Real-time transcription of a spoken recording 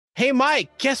Hey,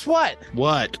 Mike, guess what?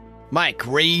 What? Mike,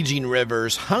 raging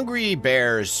rivers, hungry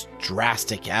bears,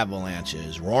 drastic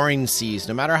avalanches, roaring seas,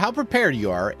 no matter how prepared you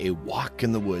are, a walk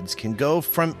in the woods can go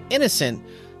from innocent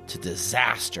to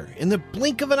disaster in the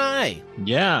blink of an eye.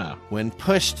 Yeah. When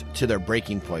pushed to their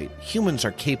breaking point, humans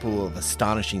are capable of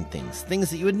astonishing things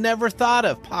that you would never thought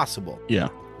of possible. Yeah.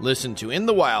 Listen to In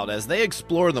the Wild as they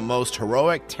explore the most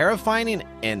heroic, terrifying,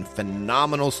 and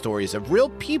phenomenal stories of real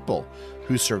people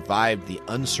who survived the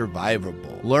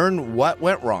unsurvivable. Learn what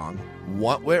went wrong,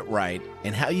 what went right,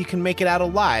 and how you can make it out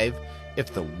alive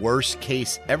if the worst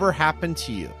case ever happened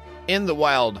to you. In the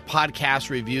Wild podcast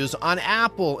reviews on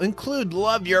Apple include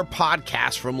Love Your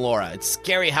Podcast from Laura. It's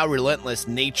scary how relentless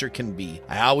nature can be.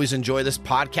 I always enjoy this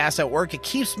podcast at work. It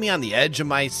keeps me on the edge of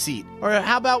my seat. Or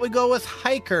how about we go with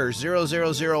Hiker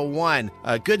 0001?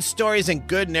 Good stories and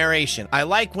good narration. I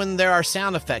like when there are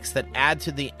sound effects that add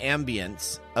to the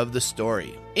ambience of the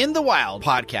story. In the Wild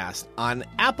podcast on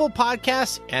Apple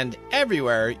Podcasts and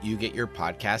everywhere you get your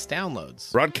podcast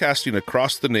downloads. Broadcasting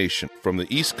across the nation from the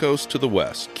East Coast to the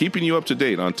West, keeping you up to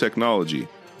date on technology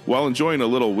while enjoying a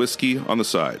little whiskey on the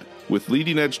side, with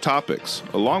leading edge topics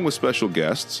along with special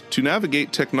guests to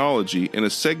navigate technology in a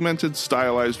segmented,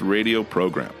 stylized radio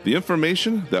program. The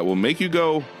information that will make you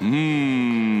go,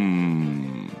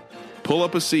 Pull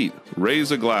up a seat,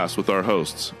 raise a glass with our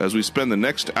hosts as we spend the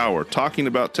next hour talking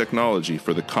about technology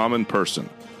for the common person.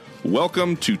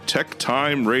 Welcome to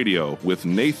TechTime Radio with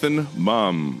Nathan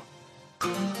Mumm.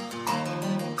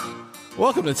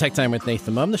 Welcome to TechTime with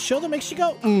Nathan Mumm, the show that makes you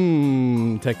go,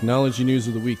 Technology News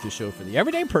of the Week, the show for the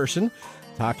everyday person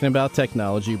talking about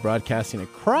technology, broadcasting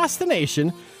across the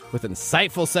nation with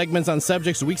insightful segments on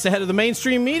subjects weeks ahead of the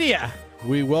mainstream media.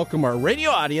 We welcome our radio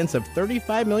audience of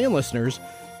 35 million listeners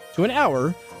to an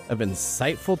hour of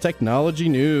insightful technology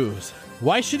news.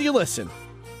 Why should you listen?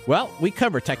 Well, we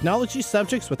cover technology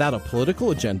subjects without a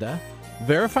political agenda,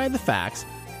 verify the facts,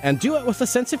 and do it with a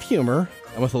sense of humor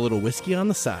and with a little whiskey on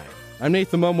the side. I'm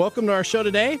Nathan Mumm. Welcome to our show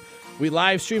today. We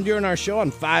live stream during our show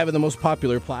on 5 of the most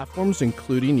popular platforms,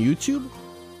 including YouTube,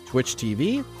 Twitch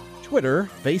TV, Twitter,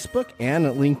 Facebook, and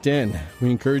LinkedIn.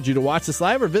 We encourage you to watch us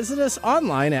live or visit us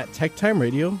online at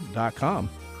TechTimeRadio.com.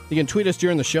 You can tweet us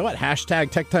during the show at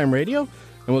hashtag TechTimeRadio,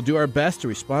 and we'll do our best to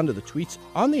respond to the tweets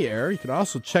on the air. You can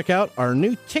also check out our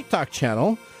new TikTok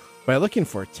channel by looking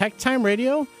for TechTime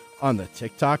Radio on the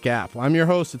TikTok app. I'm your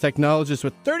host, a technologist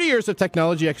with 30 years of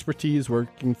technology expertise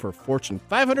working for Fortune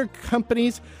 500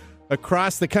 companies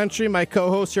across the country. My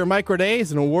co-host here, Mike Roday,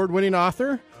 is an award-winning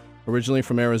author. Originally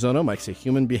from Arizona, Mike's a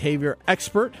human behavior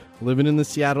expert living in the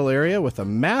Seattle area with a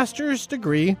master's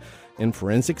degree in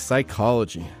forensic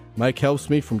psychology. Mike helps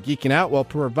me from geeking out while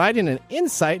providing an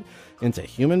insight into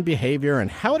human behavior and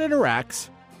how it interacts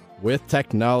with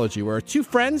technology. We're two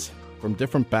friends from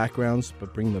different backgrounds,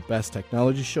 but bring the best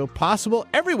technology show possible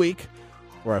every week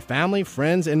for our family,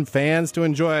 friends, and fans to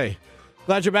enjoy.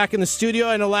 Glad you're back in the studio.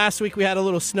 I know last week we had a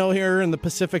little snow here in the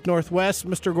Pacific Northwest,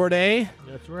 Mr. Gourday.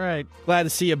 That's right. Glad to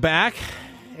see you back.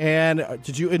 And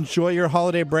did you enjoy your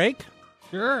holiday break?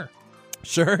 Sure.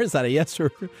 Sure? Is that a yes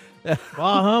or...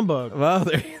 Bah humbug. Well,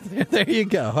 there you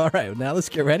go. All right, now let's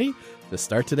get ready to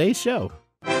start today's show.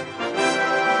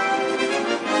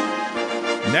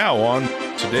 Now on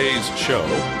today's show.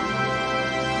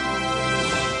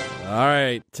 All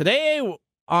right, today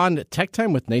on Tech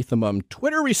Time with Nathan Mumm,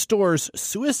 Twitter restores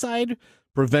suicide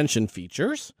prevention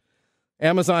features.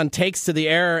 Amazon takes to the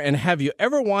air, and have you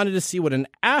ever wanted to see what an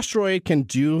asteroid can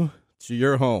do to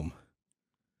your home?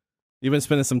 You've been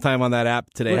spending some time on that app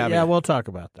today, haven't you? Yeah, we'll talk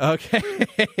about that.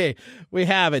 Okay. We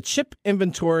have a chip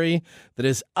inventory that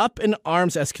is up in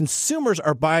arms as consumers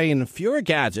are buying fewer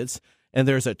gadgets, and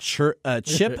there's a chip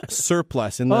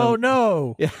surplus in them. Oh,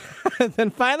 no. Yeah.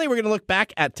 Then finally, we're going to look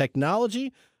back at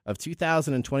technology of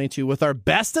 2022 with our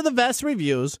best of the best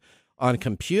reviews on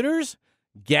computers,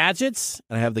 gadgets,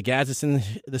 and I have the gadgets in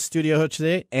the studio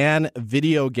today, and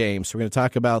video games. So we're going to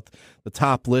talk about the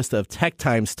top list of Tech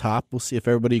Time's top. We'll see if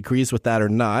everybody agrees with that or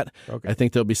not. Okay. I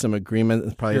think there'll be some agreement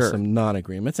and probably some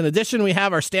non-agreements. In addition, we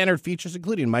have our standard features,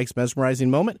 including Mike's mesmerizing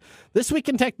moment, This Week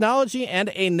in Technology, and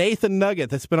a Nathan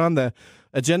Nugget that's been on the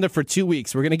agenda for 2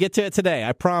 weeks. We're going to get to it today.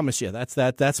 I promise you.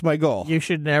 That's my goal. You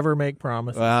should never make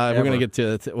promises. We're going to get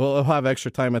to it. We'll have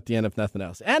extra time at the end if nothing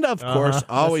else. And of course,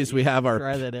 always we have our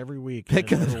try that every week.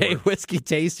 Pick of the day whiskey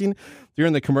tasting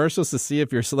during the commercials to see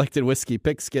if your selected whiskey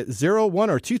picks get 0, 1,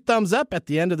 or 2 thumbs up at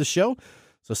the end of the show.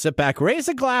 So sit back, raise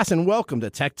a glass, and welcome to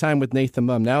Tech Time with Nathan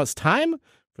Mumm. Now it's time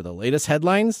for the latest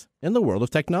headlines in the world of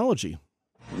technology.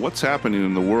 What's happening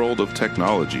in the world of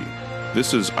technology?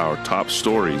 This is our top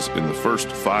stories in the first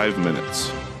 5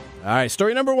 minutes. All right,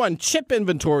 story number 1. Chip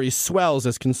inventory swells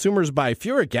as consumers buy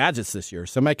fewer gadgets this year.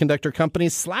 Semiconductor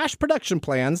companies slash production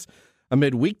plans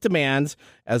amid weak demand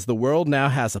as the world now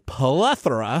has a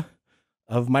plethora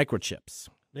of microchips.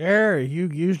 There, you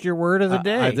used your word of the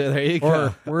day. There you go.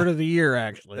 Or word of the year,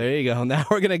 actually. There you go. Now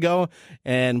we're going to go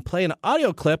and play an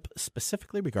audio clip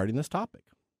specifically regarding this topic.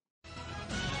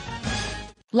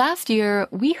 Last year,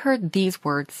 we heard these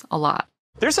words a lot.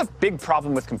 There's a big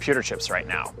problem with computer chips right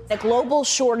now. A global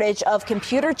shortage of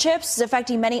computer chips is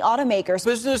affecting many automakers.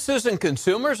 Businesses and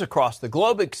consumers across the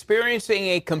globe experiencing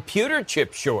a computer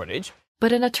chip shortage.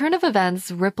 But in a turn of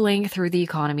events rippling through the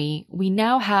economy, we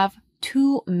now have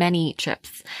too many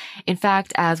chips. In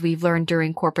fact, as we've learned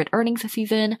during corporate earnings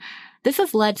season, this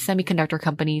has led semiconductor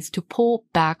companies to pull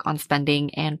back on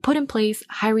spending and put in place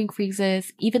hiring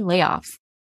freezes, even layoffs.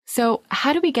 So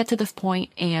how do we get to this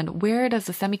point, and where does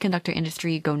the semiconductor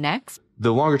industry go next?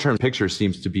 The longer term picture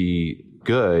seems to be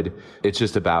good. It's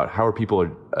just about how are people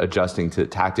adjusting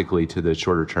tactically to the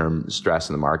shorter term stress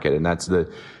in the market. And that's the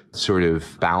sort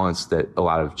of balance that a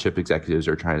lot of chip executives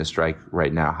are trying to strike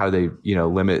right now. How do they,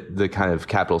 limit the kind of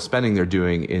capital spending they're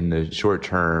doing in the short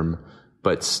term,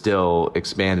 but still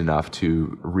expand enough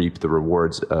to reap the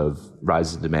rewards of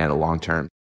rise in demand long term?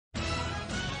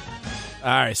 All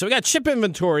right, so we got chip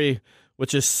inventory,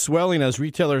 which is swelling as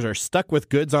retailers are stuck with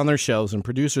goods on their shelves, and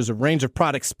producers of a range of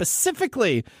products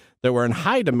specifically that were in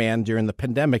high demand during the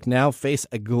pandemic now face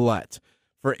a glut.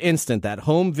 For instance, that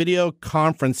home video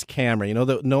conference camera,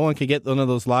 that no one could get one of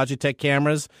those Logitech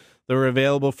cameras that were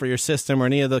available for your system or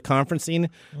any of the conferencing.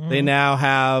 They now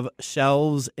have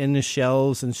shelves and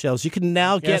shelves and shelves. You can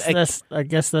now I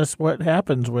guess that's what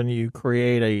happens when you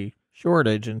create a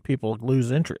shortage and people lose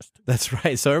interest. That's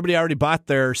right. So everybody already bought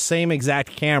their same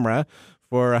exact camera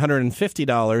for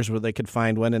 $150 where they could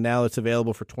find one, and now it's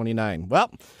available for $29.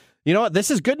 Well, you know what?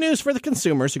 This is good news for the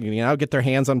consumers who can now get their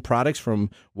hands on products from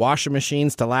washing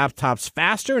machines to laptops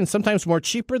faster and sometimes more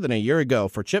cheaper than a year ago.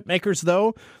 For chip makers,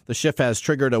 though, the shift has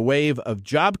triggered a wave of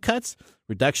job cuts,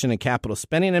 reduction in capital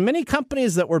spending, and many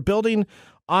companies that were building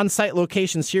on-site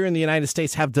locations here in the United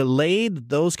States have delayed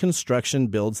those construction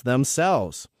builds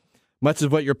themselves. Much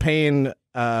of what you're paying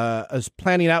as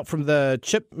planning out from the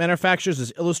chip manufacturers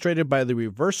is illustrated by the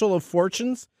reversal of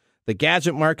fortunes the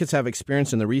gadget markets have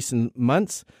experienced in the recent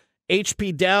months.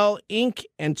 HP, Dell, Inc.,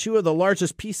 and two of the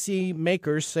largest PC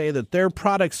makers say that their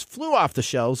products flew off the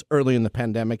shelves early in the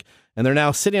pandemic, and they're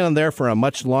now sitting on there for a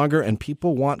much longer, and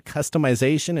people want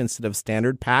customization instead of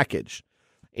standard package.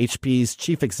 HP's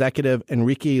chief executive,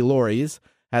 Enrique Lores,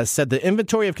 has said the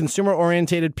inventory of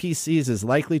consumer-oriented PCs is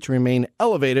likely to remain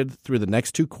elevated through the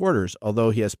next 2 quarters,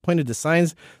 although he has pointed to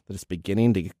signs that it's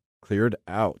beginning to get cleared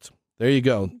out. There you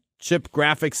go. Chip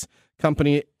graphics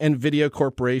company NVIDIA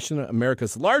Corporation,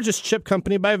 America's largest chip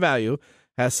company by value,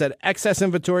 has said excess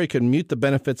inventory could mute the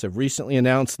benefits of recently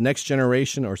announced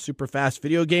next-generation or super-fast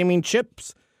video gaming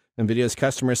chips. NVIDIA's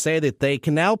customers say that they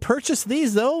can now purchase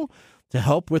these, though, to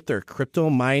help with their crypto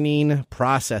mining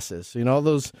processes.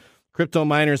 Those crypto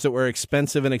miners that were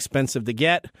expensive to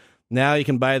get. Now you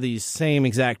can buy these same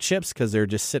exact chips because they're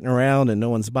just sitting around and no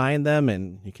one's buying them,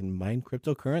 and you can mine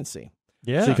cryptocurrency.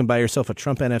 Yeah. So you can buy yourself a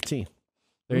Trump NFT.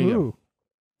 There you go.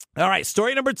 All right,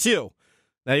 story number 2.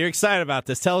 Now you're excited about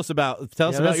this. Tell us about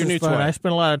your new toy. I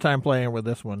spent a lot of time playing with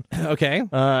this one. Okay.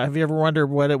 Have you ever wondered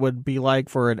what it would be like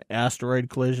for an asteroid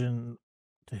collision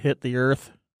to hit the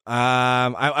Earth?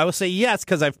 I will say yes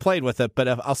because I've played with it, but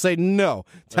I'll say no.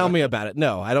 Tell me about it.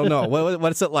 No, I don't know.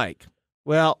 What's it like?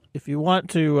 Well, if you want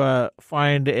to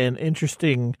find an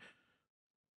interesting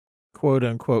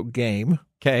quote-unquote game.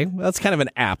 Okay, well, that's kind of an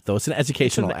app, though. It's an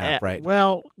educational app, right?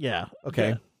 Well, yeah.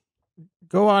 Okay.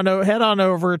 Yeah. Head on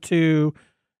over to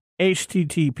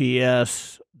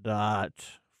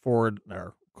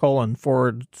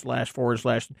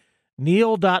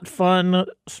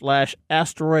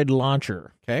https://neil.fun/asteroid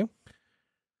launcher. Okay.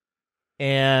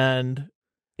 And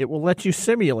it will let you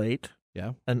simulate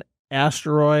an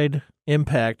asteroid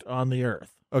impact on the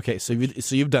Earth. Okay, so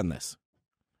you've done this.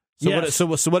 So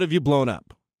yes. What have you blown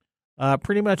up?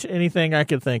 Pretty much anything I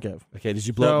could think of. Okay, did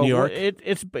you blow up New York? I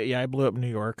blew up New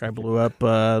York. I blew up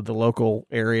the local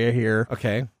area here.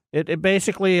 Okay. It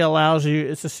basically allows you,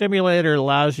 it's a simulator,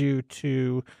 allows you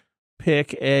to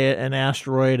pick an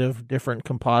asteroid of different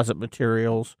composite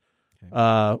materials,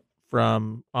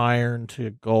 from iron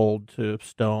to gold to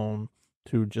stone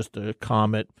to just a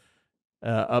comet,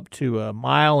 up to a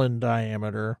mile in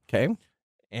diameter. Okay.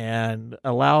 And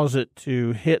allows it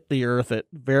to hit the Earth at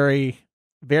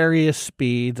various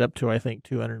speeds, up to, I think,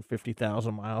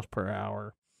 250,000 miles per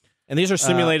hour. And these are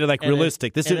simulated like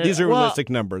realistic. These are realistic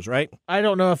numbers, right? I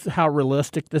don't know how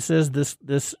realistic this is.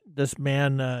 This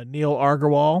man, Neil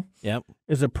Agarwal,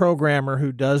 is a programmer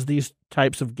who does these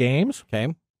types of games.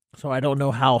 Okay. So I don't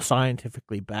know how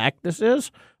scientifically backed this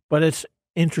is, but it's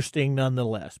interesting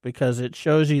nonetheless because it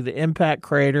shows you the impact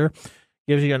crater,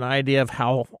 gives you an idea of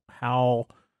how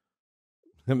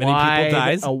many people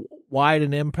dies. Wide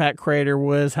an impact crater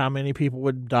was, how many people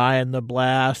would die in the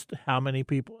blast, how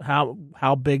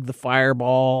big the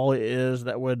fireball is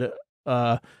that would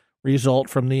result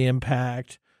from the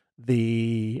impact,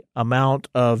 the amount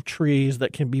of trees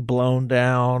that can be blown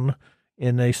down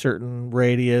in a certain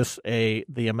radius,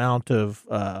 the amount of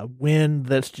wind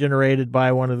that's generated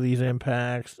by one of these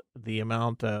impacts, the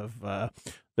amount of the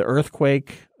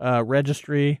earthquake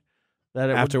registry that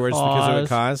it afterwards would cause. Because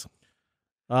it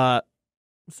would cause.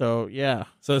 So yeah.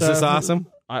 So is this awesome?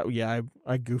 I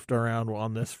goofed around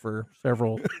on this for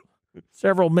several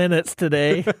minutes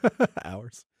today.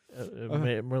 Hours.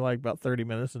 We're like about 30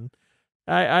 minutes, and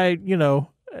I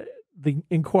the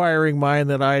inquiring mind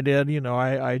that I did,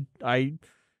 I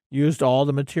used all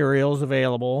the materials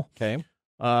available. Okay.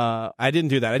 I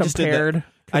didn't do that. I just did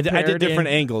I did different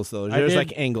angles though. There's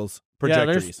like angles,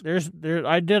 trajectories. Yeah,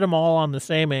 I did them all on the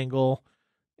same angle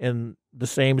and the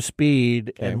same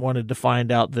speed, and wanted to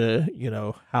find out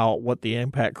what the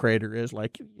impact crater is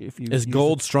like. If you is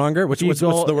gold stronger? What's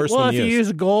the worst one to use? If you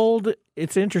use gold,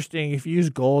 it's interesting. If you use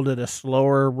gold at a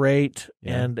slower rate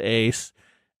and about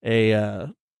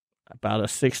a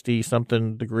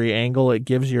 60-something degree angle, it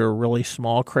gives you a really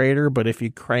small crater. But if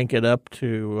you crank it up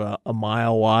to a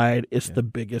mile wide, it's the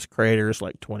biggest crater. It's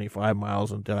like 25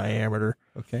 miles in diameter.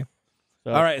 Okay.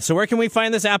 All right. So where can we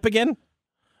find this app again?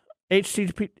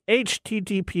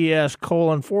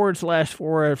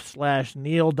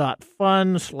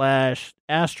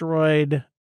 https://neil.fun/asteroid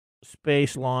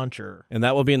space launcher. And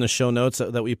that will be in the show notes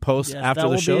that we post after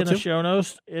the show. That will be in the show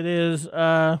notes. It is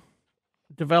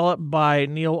developed by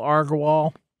Neil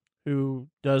Agarwal, who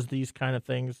does these kind of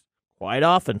things quite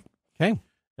often. Okay.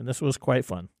 And this was quite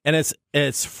fun. And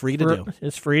it's free to do.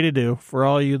 It's free to do for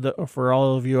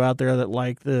all of you out there that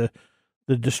like the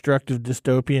destructive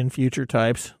dystopian future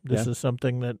types. This is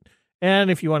something that,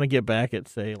 and if you want to get back at,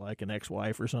 say, like an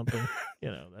ex-wife or something,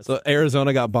 that's so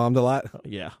Arizona got bombed a lot?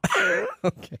 Yeah.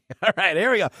 Okay. All right,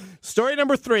 here we go. Story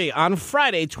number 3. On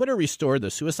Friday, Twitter restored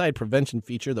the suicide prevention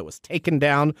feature that was taken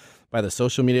down by the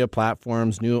social media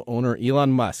platform's new owner,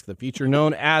 Elon Musk. The feature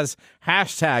known as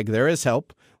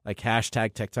 #ThereIsHelp, like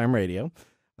 #TechTime Radio.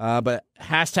 But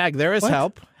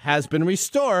 #ThereIsHelp has been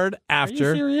restored after.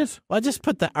 Are you serious? Well, I just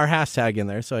put our hashtag in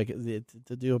there so I could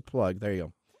to do a plug. There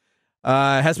you go.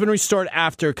 Has been restored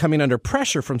after coming under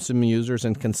pressure from some users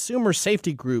and consumer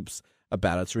safety groups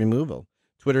about its removal.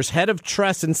 Twitter's head of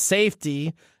trust and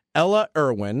safety, Ella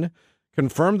Irwin,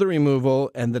 confirmed the removal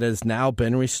and that it has now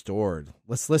been restored.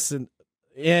 Let's listen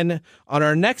in on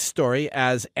our next story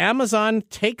as Amazon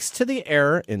takes to the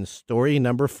air in story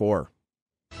number 4.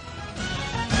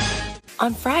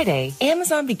 On Friday,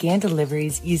 Amazon began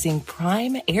deliveries using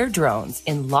Prime Air drones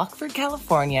in Lockford,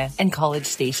 California and College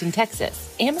Station,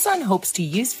 Texas. Amazon hopes to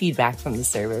use feedback from the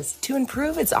service to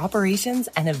improve its operations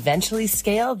and eventually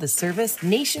scale the service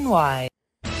nationwide.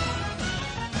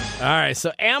 All right,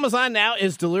 so Amazon now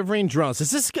is delivering drones. Is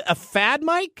this a fad,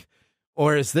 Mike?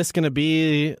 Or is this going to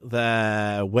be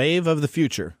the wave of the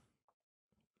future?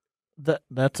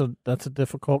 That's a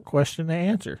difficult question to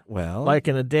answer. Well, like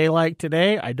in a day like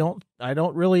today, I don't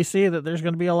really see that there's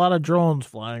going to be a lot of drones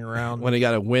flying around. When you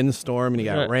got a windstorm and you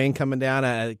got rain coming down,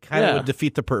 it kind of would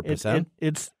defeat the purpose.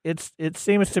 It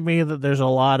seems to me that there's a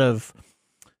lot of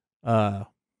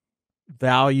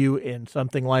value in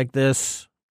something like this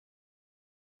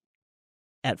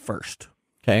at first.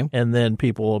 Okay, and then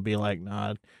people will be like,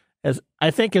 nah. I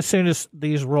think as soon as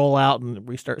these roll out and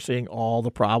we start seeing all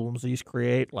the problems these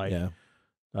create, like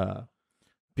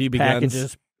BB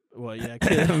packages, guns. Well, yeah,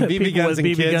 BB guns and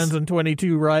BB guns and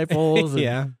 22 rifles,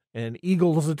 and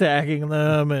eagles attacking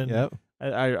them, and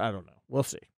I don't know. We'll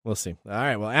see. All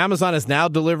right. Well, Amazon is now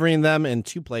delivering them in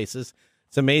 2 places.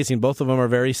 It's amazing. Both of them are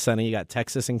very sunny. You got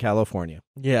Texas and California.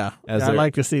 Yeah, I'd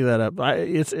like to see that up.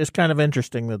 It's kind of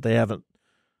interesting that they haven't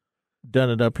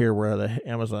done it up here where the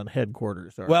Amazon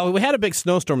headquarters are. Well, we had a big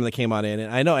snowstorm that came on in,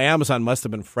 and I know Amazon must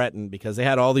have been fretting because they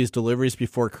had all these deliveries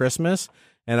before Christmas,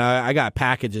 and I got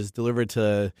packages delivered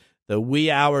to the wee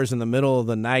hours in the middle of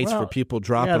the nights for people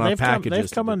dropping off packages.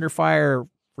 They've come under fire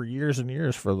for years and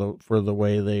years for the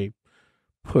way they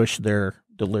push their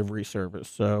delivery service.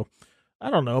 So I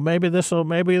don't know. Maybe this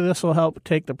will help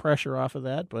take the pressure off of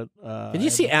that. But did you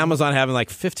see Amazon having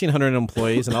like 1,500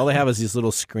 employees, and all they have is these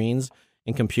little screens?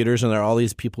 in computers, and there are all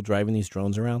these people driving these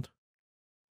drones around?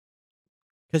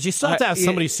 Because you still have to have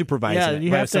somebody supervising it. Yeah,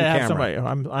 you have to have somebody.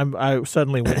 I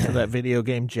suddenly went to that video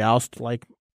game Joust, like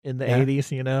in the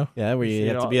 80s, you know? Yeah, where you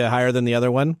have to be higher than the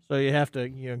other one. So you have to,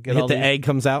 get all the egg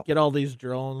comes out. Get all these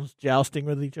drones jousting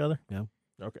with each other. Yeah.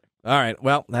 Okay. All right.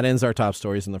 Well, that ends our top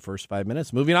stories in the first 5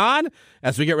 minutes. Moving on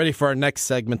as we get ready for our next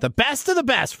segment, the best of the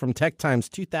best from Tech Time's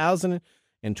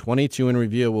 2022 in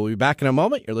review. We'll be back in a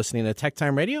moment. You're listening to Tech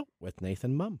Time Radio with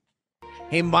Nathan Mumm.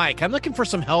 Hey, Mike, I'm looking for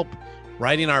some help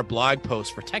writing our blog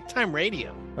post for Tech Time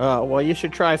Radio. Well, you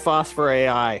should try Phosphor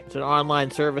AI. It's an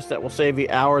online service that will save you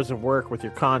hours of work with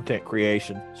your content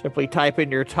creation. Simply type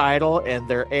in your title, and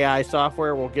their AI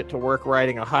software will get to work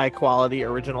writing a high-quality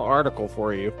original article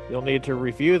for you. You'll need to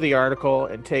review the article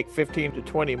and take 15 to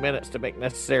 20 minutes to make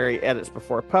necessary edits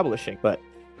before publishing, but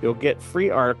you'll get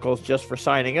free articles just for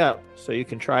signing up, so you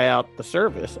can try out the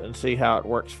service and see how it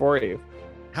works for you.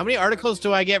 How many articles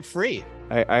do I get free?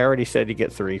 I already said you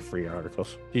get 3 free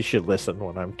articles. You should listen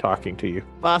when I'm talking to you.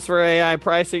 Phosphor AI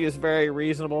pricing is very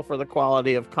reasonable for the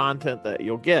quality of content that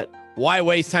you'll get. Why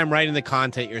waste time writing the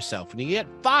content yourself when you get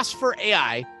Phosphor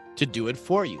AI to do it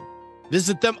for you?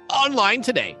 Visit them online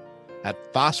today at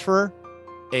Phosphor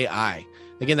AI.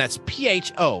 Again, that's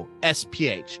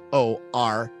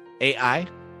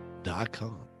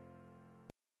PHOSPHORAI.com.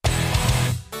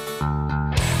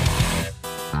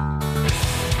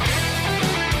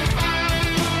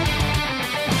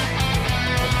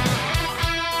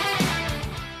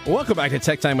 Welcome back to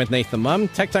Tech Time with Nathan Mumm.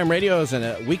 Tech Time Radio is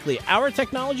a weekly hour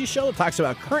technology show that talks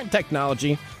about current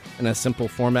technology in a simple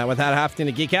format without having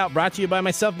to geek out. Brought to you by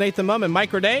myself, Nathan Mumm, and Mike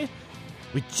Roday.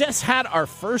 We just had our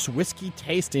first whiskey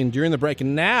tasting during the break,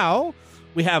 and now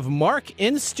we have Mark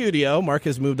in studio. Mark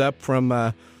has moved up from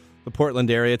the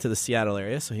Portland area to the Seattle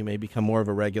area, so he may become more of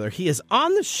a regular. He is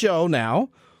on the show now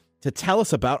to tell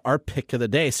us about our pick of the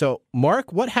day. So,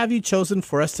 Mark, what have you chosen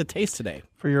for us to taste today?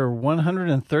 For your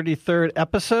 133rd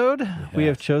episode, we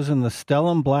have chosen the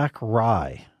Stellum Black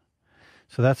Rye.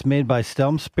 So that's made by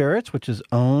Stellum Spirits, which is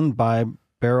owned by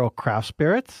Barrel Craft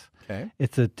Spirits. Okay.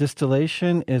 It's a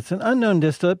distillation. It's an unknown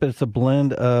distillate, but it's a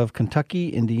blend of Kentucky,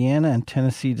 Indiana, and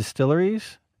Tennessee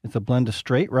distilleries. It's a blend of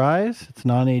straight rye. It's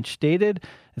non-age stated.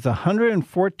 It's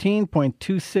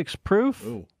 114.26 proof.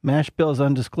 Ooh. Mash bill is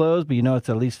undisclosed, but it's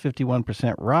at least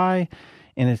 51% rye.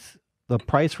 And the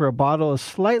price for a bottle is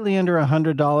slightly under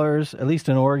 $100, at least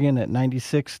in Oregon, at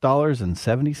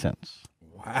 $96.70.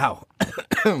 Wow.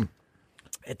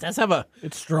 It does have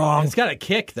it's strong. It's got a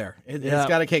kick there. It's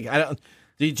got a kick.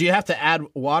 Do you have to add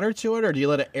water to it, or do you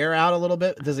let it air out a little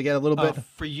bit? Does it get a little bit?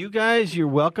 For you guys, you're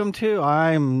welcome to.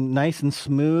 I'm nice and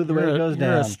smooth the way it goes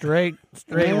down. You're a straight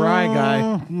rye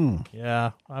guy.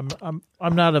 Yeah,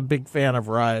 I'm not a big fan of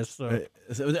rye. So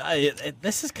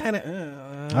this is kind of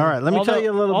all right. Let me tell you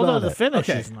a little. Although about the finish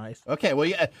is nice. Okay, well,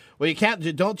 you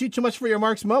can't. Don't do too much for your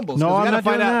Mark's Mumbles. No, I'm not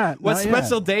find doing out that. what Not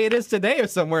special yet. day it is today, or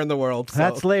somewhere in the world. So.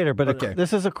 That's later, but okay.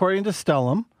 This is according to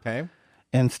Stellum. Okay,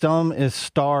 and Stellum is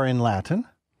star in Latin.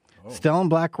 Stellum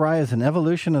Black Rye is an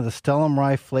evolution of the Stellum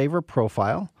Rye flavor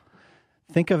profile.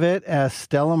 Think of it as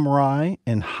Stellum Rye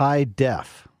in high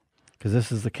def, because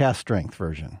this is the cast strength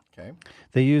version. Okay.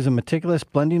 They use a meticulous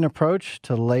blending approach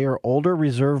to layer older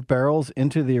reserve barrels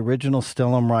into the original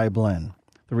Stellum Rye blend.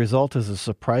 The result is a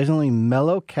surprisingly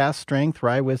mellow cast strength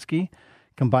rye whiskey,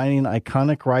 combining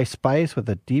iconic rye spice with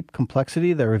a deep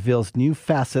complexity that reveals new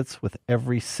facets with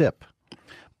every sip.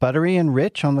 Buttery and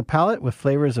rich on the palate with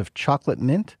flavors of chocolate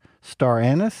mint, star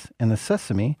anise, and a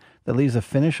sesame that leaves a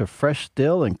finish of fresh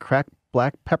dill and cracked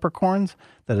black peppercorns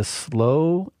that is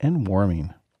slow and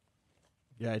warming.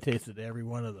 Yeah, I tasted every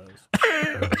one of those.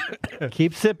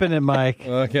 Keep sipping it, Mike.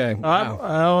 Okay.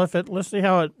 Wow. Let's see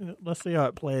how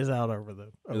it plays out over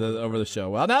the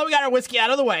show. Well, now we got our whiskey out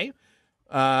of the way.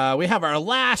 We have our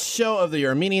last show of the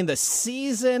year, meaning the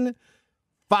season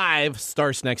 5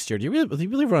 starts next year. Do you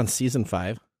believe we're on season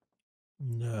 5?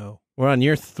 No. We're on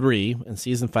year 3 in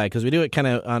season 5 because we do it kind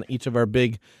of on each of our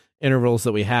big intervals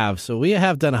that we have. So we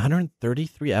have done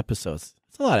 133 episodes.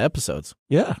 It's a lot of episodes.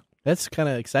 Yeah. That's kind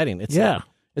of exciting.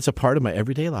 It's a part of my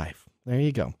everyday life. There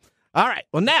you go. All right.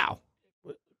 Well, now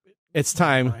it's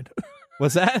time.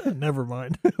 What's that? Never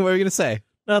mind. What were you going to say?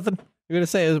 Nothing. You're going to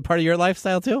say it was a part of your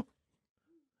lifestyle too?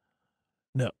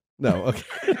 No. Okay.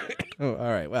 All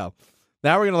right. Well,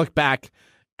 now we're going to look back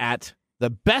at the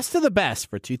best of the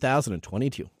best for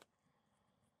 2022.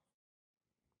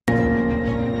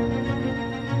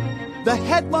 The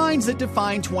headlines that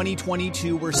defined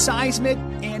 2022 were seismic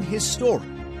and historic.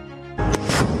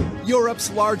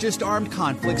 Europe's largest armed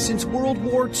conflict since World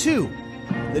War II,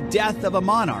 the death of a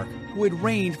monarch who had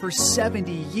reigned for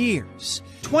 70 years.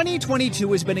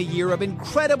 2022 has been a year of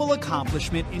incredible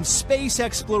accomplishment in space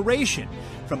exploration.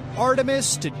 From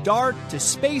Artemis to DART to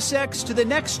SpaceX to the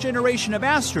next generation of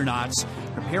astronauts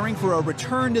preparing for a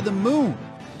return to the moon.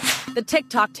 The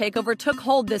TikTok takeover took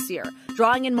hold this year,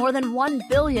 drawing in more than 1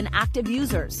 billion active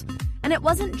users. And it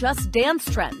wasn't just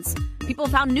dance trends. People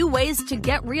found new ways to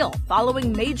get real,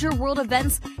 following major world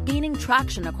events gaining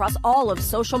traction across all of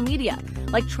social media,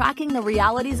 like tracking the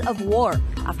realities of war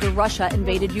after Russia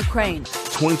invaded Ukraine.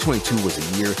 2022 was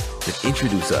a year that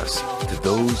introduced us to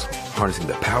those harnessing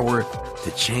the power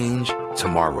to change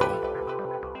tomorrow.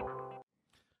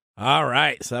 All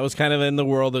right, so that was kind of in the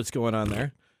world that's going on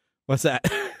there. What's that?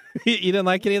 You didn't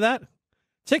like any of that?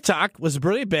 TikTok was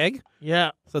pretty big.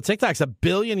 Yeah. So TikTok's 1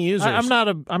 billion users. I'm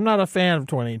not a fan of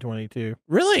 2022.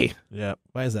 Really? Yeah.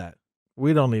 Why is that?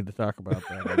 We don't need to talk about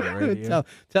that on the radio.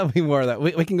 tell me more of that.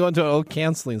 We can go into an old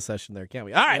canceling session there, can't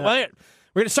we? All right. Yeah. Well,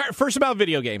 we're going to start first about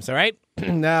video games, all right?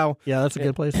 Now, yeah, that's a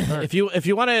good place to start. If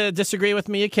you want to disagree with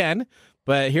me, you can.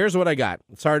 But here's what I got.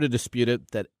 It's hard to dispute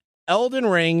it that Elden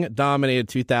Ring dominated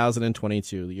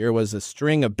 2022. The year was a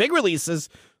string of big releases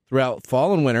throughout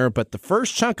fall and winter, but the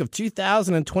first chunk of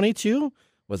 2022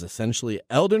 was essentially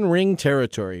Elden Ring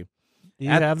territory. Do you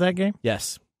have that game?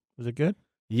 Yes. Was it good?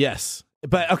 Yes.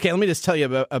 But, okay, let me just tell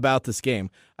you about this game.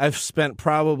 I've spent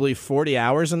probably 40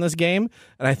 hours in this game,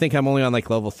 and I think I'm only on, like,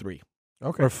 level 3.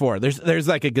 Okay. Or 4. There's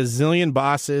like a gazillion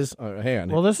bosses. Oh, hang on.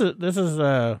 Well, this is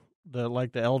the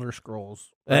Elder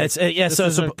Scrolls. Right? It's this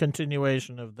is a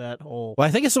continuation of that whole. Well,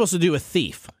 I think it's supposed to do with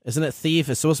Thief, isn't it? Thief.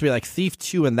 It's supposed to be like Thief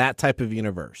 2 in that type of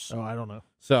universe. Oh, I don't know.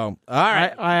 So, all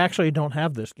right. I actually don't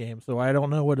have this game, so I don't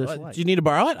know what it's like. Do you need to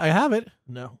borrow it? I have it.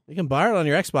 No, you can borrow it on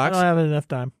your Xbox. I don't have enough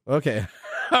time. Okay.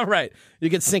 All right. You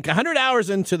can sink 100 hours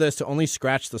into this to only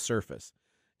scratch the surface.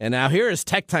 And now here is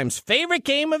Tech Time's favorite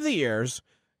game of the years.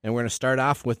 And we're going to start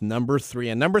off with number 3.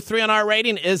 And number 3 on our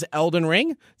rating is Elden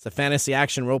Ring. It's a fantasy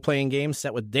action role-playing game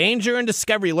set with danger and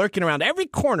discovery lurking around every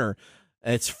corner.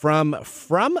 It's from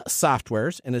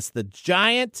FromSoftware, and it's the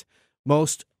giant,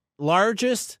 most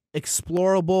largest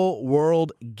explorable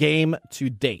world game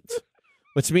to date,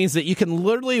 which means that you can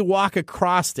literally walk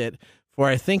across it for,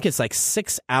 I think it's like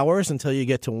 6 hours until you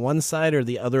get to one side or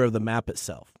the other of the map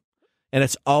itself. And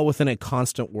it's all within a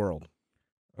constant world.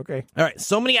 Okay. All right.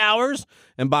 So many hours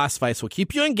and boss fights will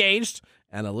keep you engaged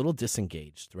and a little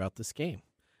disengaged throughout this game.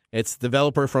 It's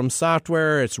developer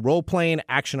FromSoftware. It's role-playing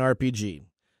action RPG.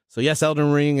 So yes,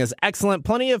 Elden Ring is excellent.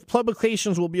 Plenty of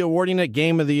publications will be awarding it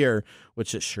Game of the Year,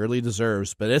 which it surely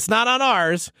deserves. But it's not on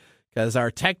ours because our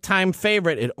Tech Time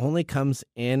favorite, it only comes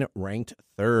in ranked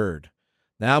 3rd.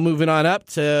 Now moving on up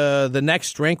to the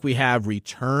next rank, we have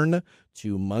Return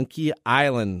to Monkey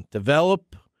Island.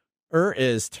 Developer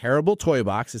is Terrible Toy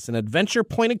Box. It's an adventure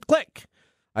point and click.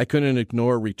 I couldn't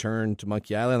ignore Return to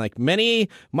Monkey Island. Like many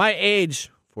my age,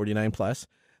 49 plus,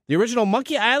 the original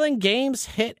Monkey Island games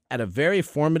hit at a very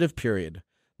formative period.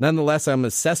 Nonetheless, I'm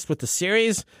obsessed with the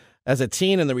series as a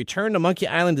teen, and the Return to Monkey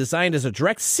Island, designed as a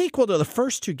direct sequel to the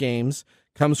first 2 games,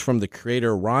 comes from the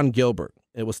creator Ron Gilbert.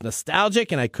 It was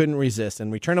nostalgic, and I couldn't resist.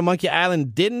 And Return to Monkey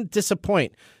Island didn't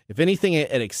disappoint. If anything,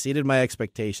 it exceeded my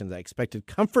expectations. I expected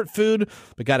comfort food,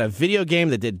 but got a video game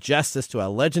that did justice to a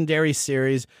legendary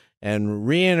series and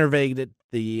reinnovated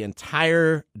the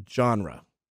entire genre.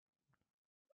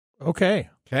 Okay.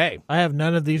 I have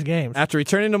none of these games. After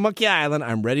returning to Monkey Island,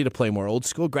 I'm ready to play more old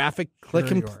school graphic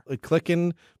clicking.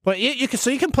 But you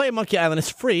can play Monkey Island. It's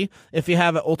free if you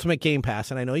have an Ultimate Game Pass,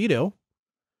 and I know you do.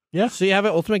 Yeah. So you have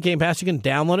an Ultimate Game Pass. You can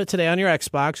download it today on your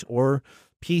Xbox or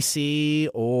PC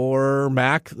or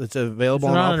Mac. It's available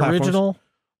on all platforms. It's not an original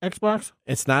Xbox?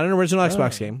 It's not an original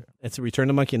Xbox game. It's a Return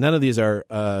to Monkey. None of these are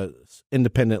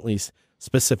independently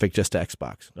specific just to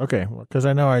Xbox. Okay, because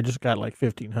I know I just got like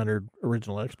 1,500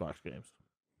 original Xbox games.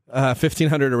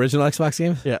 1,500 original Xbox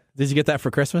games? Yeah. Did you get that for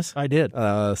Christmas? I did.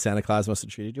 Santa Claus must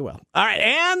have treated you well. All right,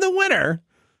 and the winner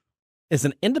is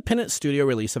an independent studio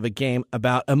release of a game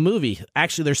about a movie.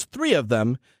 Actually, there's 3 of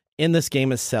them in this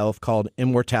game itself called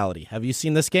Immortality. Have you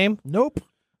seen this game? Nope.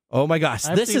 Oh my gosh,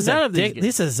 this is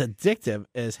addictive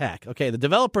as heck. Okay, the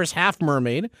developer's Half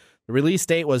Mermaid. The release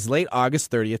date was late August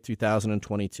 30th,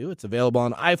 2022. It's available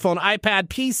on iPhone, iPad,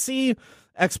 PC,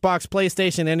 Xbox,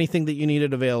 PlayStation, anything that you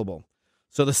needed available.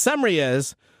 So the summary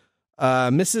is,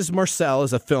 Mrs. Marcel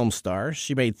is a film star.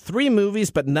 She made 3 movies,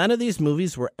 but none of these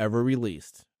movies were ever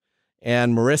released.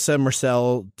 And Marissa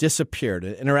Marcel disappeared.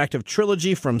 An interactive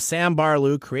trilogy from Sam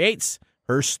Barlow creates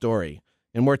her story.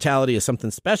 Immortality is something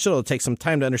special. It'll take some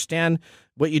time to understand.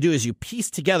 What you do is you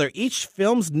piece together each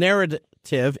film's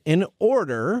narrative in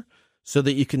order so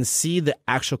that you can see the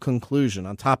actual conclusion.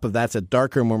 On top of that, it's a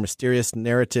darker, more mysterious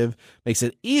narrative. Makes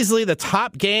it easily the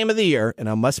top game of the year and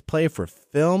a must-play for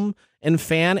film and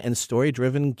fan and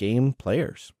story-driven game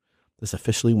players. This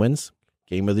officially wins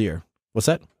Game of the Year. What's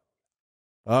that?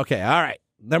 Okay, all right.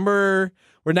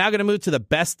 We're now going to move to the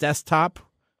best desktop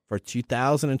for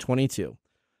 2022.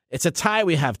 It's a tie.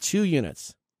 We have 2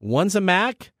 units. One's a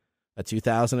Mac, a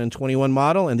 2021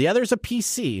 model, and the other is a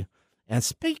PC. And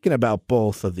speaking about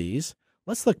both of these,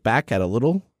 let's look back at a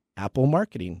little Apple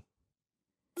marketing.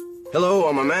 Hello,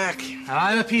 I'm a Mac.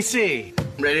 I'm a PC.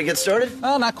 Ready to get started?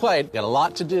 Well, not quite. Got a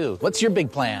lot to do. What's your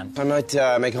big plan? I might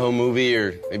make a home movie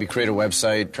or maybe create a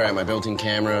website, try out my built-in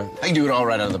camera. I can do it all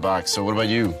right out of the box, so what about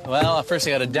you? Well, first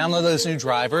I got to download those new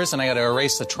drivers, and I got to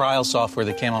erase the trial software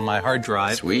that came on my hard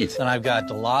drive. Sweet. Then I've got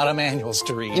a lot of manuals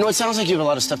to read. You know, it sounds like you have a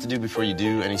lot of stuff to do before you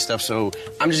do any stuff, so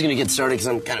I'm just going to get started because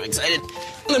I'm kind of excited.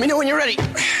 Let me know when you're ready.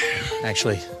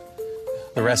 Actually,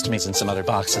 the rest of me's in some other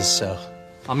boxes, so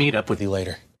I'll meet up with you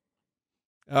later.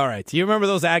 All right. Do you remember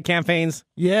those ad campaigns?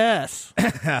 Yes.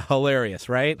 Hilarious,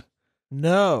 right?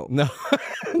 No. No.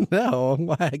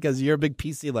 Why? Because you're a big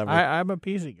PC lover. I'm a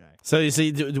PC guy. So you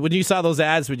see, when you saw those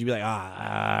ads, would you be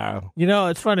like, You know,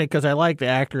 it's funny because I like the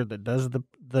actor that does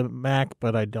the Mac,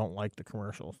 but I don't like the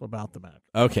commercials about the Mac.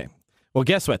 Okay. Well,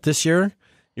 guess what? This year,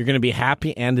 you're going to be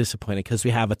happy and disappointed because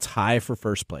we have a tie for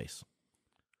first place.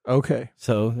 Okay.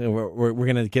 So we're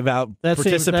going to give out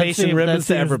participation ribbons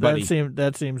to everybody.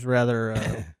 That seems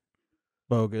rather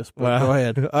bogus, but go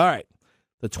ahead. All right.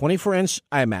 The 24-inch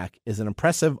iMac is an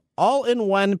impressive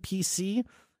all-in-one PC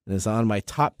and is on my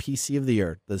top PC of the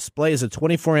year. The display is a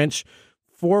 24-inch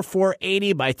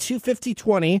 4480 by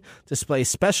 250/20 display.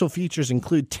 Special features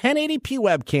include 1080p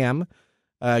webcam,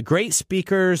 great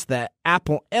speakers, the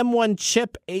Apple M1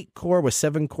 chip, 8-core with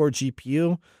 7-core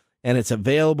GPU, and it's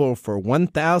available for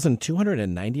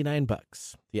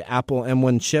 $1,299. The Apple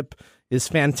M1 chip is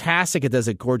fantastic. It does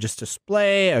a gorgeous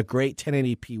display, a great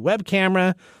 1080p web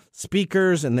camera,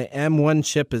 speakers, and the M1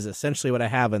 chip is essentially what I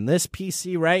have in this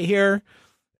PC right here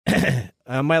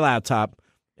on my laptop.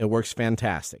 It works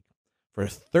fantastic. For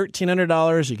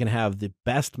 $1,300, you can have the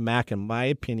best Mac, in my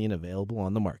opinion, available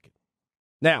on the market.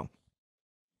 Now,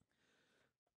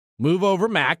 move over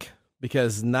Mac,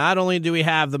 because not only do we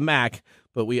have the Mac,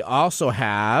 but we also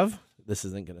have, this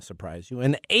isn't going to surprise you,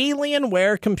 an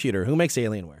Alienware computer. Who makes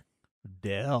Alienware?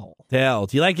 Dell. Dell.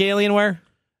 Do you like Alienware?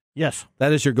 Yes.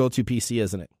 That is your go-to PC,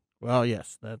 isn't it? Well,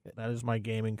 yes. That is my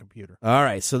gaming computer. All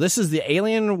right. So this is the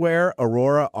Alienware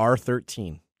Aurora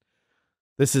R13.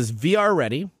 This is VR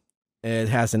ready. It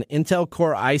has an Intel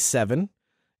Core i7.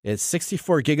 It's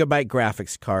 64 gigabyte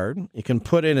graphics card. You can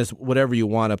put in as whatever you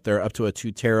want up there, up to a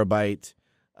 2 terabyte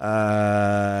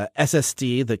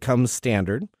SSD that comes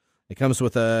standard. It comes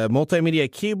with a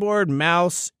multimedia keyboard,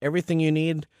 mouse, everything you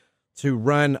need to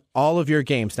run all of your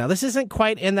games. Now, this isn't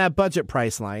quite in that budget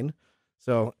price line.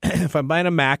 So if I'm buying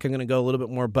a Mac, I'm going to go a little bit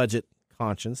more budget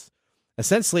conscious.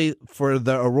 Essentially, for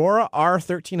the Aurora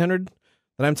R1300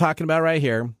 that I'm talking about right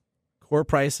here, core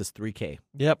price is $3,000.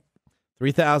 Yep.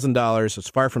 $3,000. It's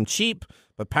far from cheap,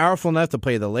 but powerful enough to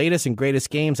play the latest and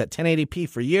greatest games at 1080p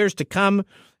for years to come.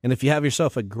 And if you have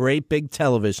yourself a great big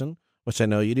television, which I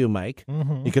know you do, Mike,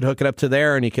 you could hook it up to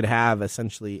there and you could have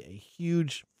essentially a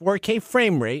huge 4K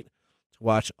frame rate to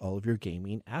watch all of your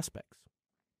gaming aspects.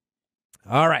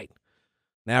 All right.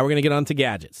 Now we're going to get on to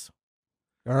gadgets.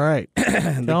 All right.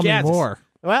 Tell me more.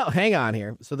 Well, hang on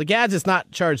here. So the gadget's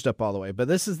not charged up all the way, but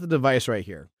this is the device right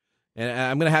here. And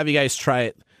I'm going to have you guys try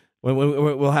it.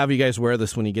 We'll have you guys wear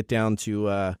this when you get down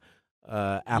to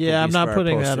Applebee's. Yeah, I'm not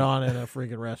putting that on in a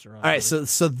freaking restaurant. All right,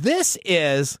 so this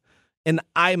is an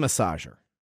eye massager.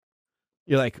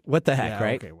 You're like, what the heck,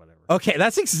 right? Okay, whatever. Okay,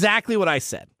 that's exactly what I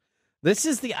said. This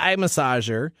is the eye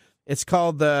massager. It's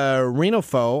called the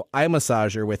Renofo eye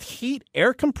massager with heat,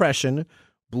 air compression,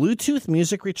 Bluetooth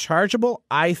music, rechargeable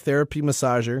eye therapy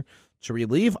massager to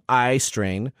relieve eye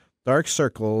strain, dark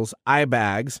circles, eye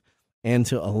bags, and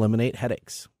to eliminate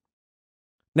headaches.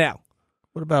 Now,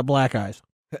 what about black eyes?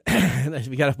 If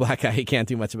you got a black eye, you can't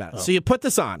do much about it. So you put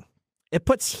this on. It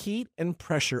puts heat and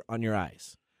pressure on your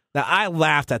eyes. Now, I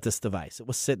laughed at this device. It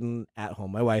was sitting at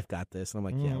home. My wife got this, and I'm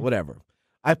like, yeah, whatever.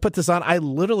 I put this on. I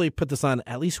literally put this on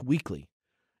at least weekly.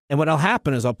 And what'll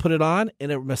happen is I'll put it on, and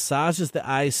it massages the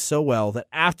eyes so well that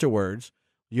afterwards,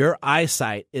 your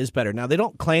eyesight is better. Now, they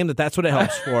don't claim that that's what it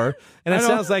helps for, and it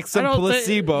sounds like some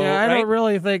placebo. I right? don't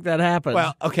really think that happens.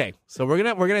 Well, okay, so we're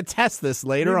gonna test this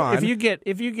later on. If you get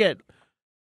it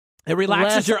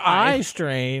relaxes your eye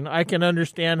strain, I can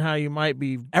understand how you might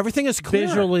be everything is clear.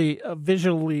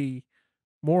 visually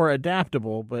more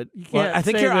adaptable, but you can't. Well, I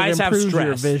think say your that eyes have improves stress,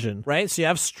 your vision. right? So you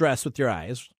have stress with your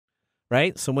eyes,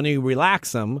 right? So when you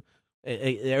relax them,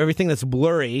 everything that's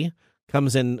blurry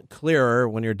comes in clearer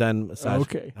when you're done massaging.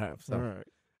 Okay. All right. All right.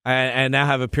 I now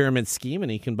have a pyramid scheme,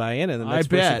 and he can buy in, and the next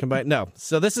person can buy. No,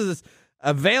 so this is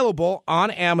available on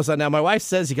Amazon now. My wife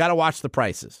says you got to watch the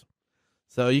prices.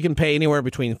 So you can pay anywhere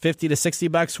between $50 to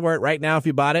 $60 for it. Right now, if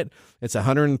you bought it, it's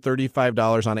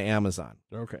 $135 on Amazon.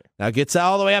 Okay. Now it gets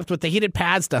all the way up with the heated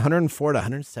pads to 104 to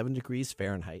 107 degrees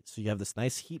Fahrenheit. So you have this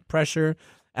nice heat pressure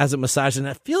as it massages, and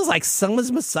it feels like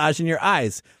someone's massaging your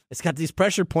eyes. It's got these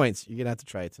pressure points. You're going to have to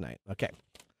try it tonight. Okay.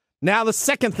 Now the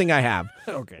second thing I have,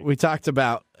 okay, we talked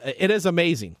about, it is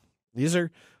amazing.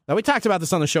 Now we talked about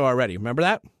this on the show already. Remember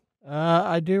that?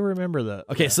 I do remember that.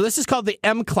 Okay, so this is called the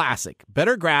M Classic.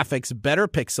 Better graphics, better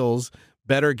pixels,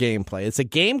 better gameplay. It's a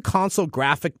game console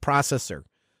graphic processor.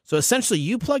 So essentially,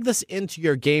 you plug this into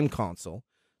your game console,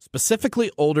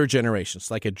 specifically older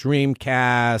generations, like a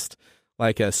Dreamcast,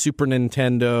 like a Super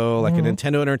Nintendo, like a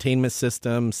Nintendo Entertainment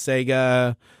System,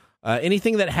 Sega,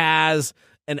 anything that has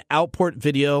an output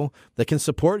video that can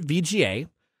support VGA,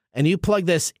 and you plug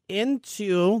this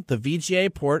into the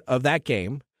VGA port of that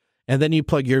game, and then you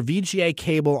plug your VGA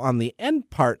cable on the end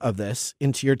part of this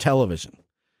into your television.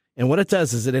 And what it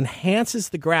does is it enhances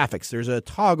the graphics. There's a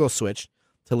toggle switch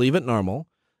to leave it normal.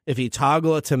 If you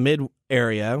toggle it to mid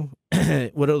area,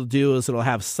 what it'll do is it'll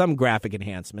have some graphic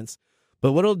enhancements.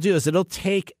 But what it'll do is it'll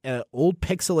take old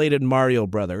pixelated Mario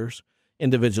Brothers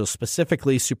individuals,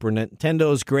 specifically Super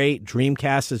Nintendo is great,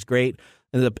 Dreamcast is great,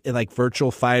 and like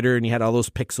Virtual Fighter, and you had all those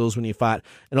pixels when you fought.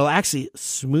 And it'll actually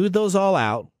smooth those all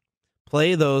out,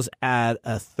 play those at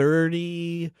a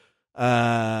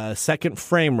 30-second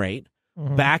frame rate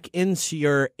back into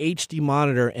your HD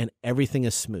monitor, and everything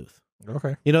is smooth.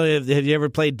 Okay. You know, have you ever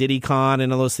played Diddy Kong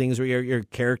and all those things where your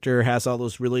character has all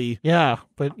those really... Yeah,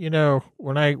 but, you know,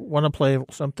 when I want to play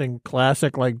something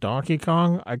classic like Donkey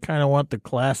Kong, I kind of want the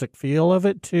classic feel of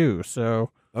it, too.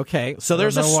 So... Okay, so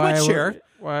there's a switch here.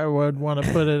 Why I would want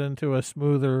to put it into a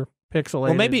smoother, pixelated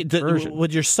Well, maybe version.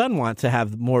 Would your son want to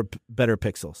have better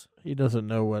pixels? He doesn't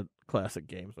know what classic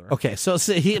games are. Okay, so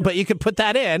but you could put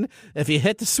that in. If you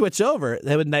hit the switch over,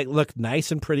 that would look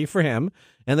nice and pretty for him.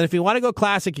 And then if you want to go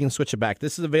classic, you can switch it back.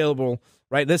 This is available,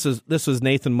 right? This was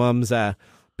Nathan Mumm's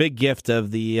big gift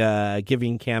of the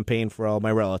giving campaign for all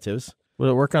my relatives. Will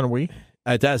it work on Wii?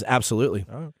 It does, absolutely.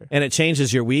 Oh, okay. And it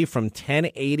changes your Wii from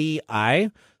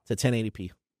 1080i to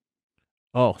 1080p.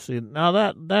 Oh, see, now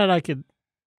that I could...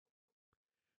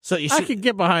 So I could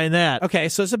get behind that. Okay,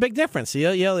 so it's a big difference.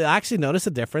 You'll actually notice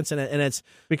a difference, and it's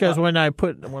because when I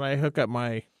hook up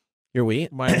my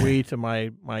Wii to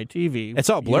my TV, it's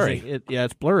all blurry.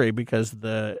 It's blurry because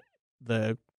the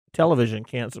television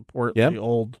can't support the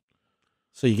old.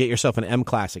 So you get yourself an M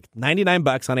Classic,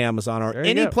 $99 on Amazon or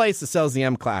any place that sells the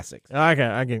M Classics. I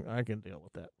can deal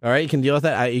with that. All right, you can deal with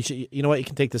that. You know what? You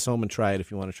can take this home and try it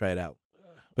if you want to try it out.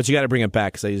 But you got to bring it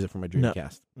back because I use it for my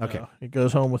Dreamcast. No, okay. It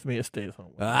goes home with me. It stays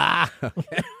home with me.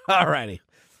 Okay. All righty.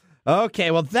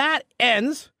 Okay, well, that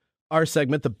ends our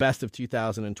segment, The Best of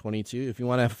 2022. If you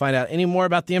want to find out any more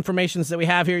about the information that we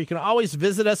have here, you can always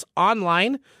visit us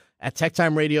online at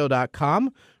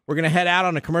TechTime-Radio.com. We're going to head out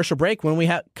on a commercial break. When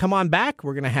we come on back,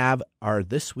 we're going to have our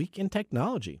This Week in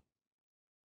Technology.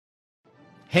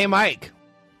 Hey, Mike.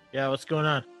 Yeah, what's going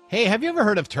on? Hey, have you ever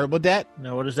heard of turbo debt?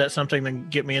 No, what is that? Something to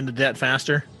get me into debt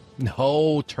faster?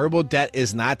 No, turbo debt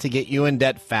is not to get you in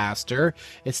debt faster.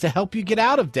 It's to help you get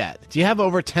out of debt. Do you have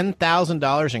over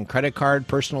 $10,000 in credit card,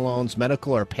 personal loans,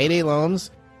 medical, or payday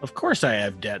loans? Of course I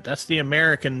have debt. That's the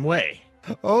American way.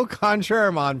 Au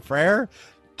contraire, mon frere.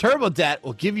 Turbo debt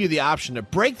will give you the option to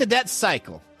break the debt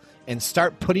cycle and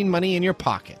start putting money in your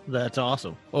pocket. That's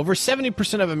awesome. Over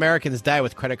 70% of Americans die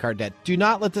with credit card debt. Do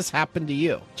not let this happen to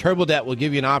you. Turbo debt will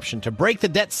give you an option to break the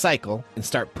debt cycle and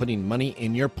start putting money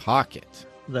in your pocket.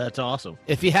 That's awesome.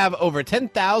 If you have over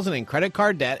 $10,000 in credit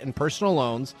card debt and personal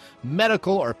loans,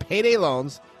 medical or payday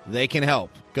loans, they can help.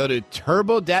 Go to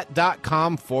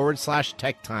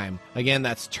turbodebt.com/TechTime. Again,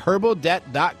 that's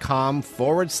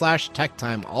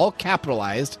turbodebt.com/TechTime, all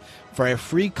capitalized, for a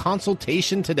free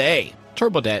consultation today.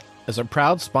 TurboDebt is a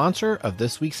proud sponsor of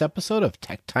this week's episode of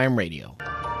TechTime Radio.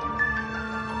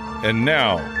 And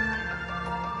now,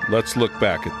 let's look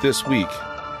back at this week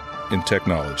in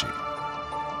technology.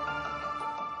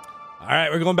 All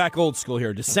right, we're going back old school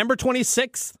here. December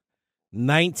 26th,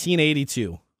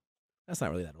 1982. That's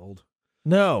not really that old.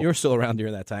 No. You were still around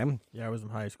during that time. Yeah, I was in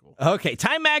high school. Okay,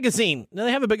 Time Magazine. Now,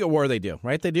 they have a big award they do,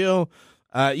 right? They do.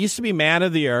 It used to be Man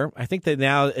of the Year. I think that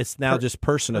it's now just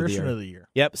Person of the Year. Person of the Year.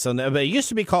 Yep. So but it used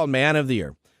to be called Man of the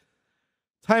Year.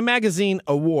 Time Magazine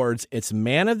awards its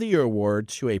Man of the Year award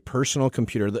to a personal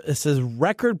computer. This is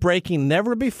record-breaking.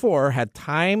 Never before had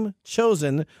Time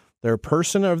chosen their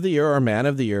Person of the Year or Man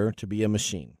of the Year to be a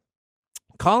machine,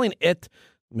 calling it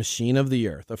Machine of the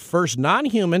Year, the first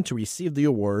non-human to receive the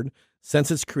award since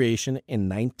its creation in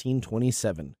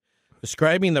 1927.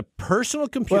 Describing the personal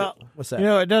computer. Well, what's that?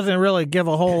 It doesn't really give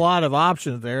a whole lot of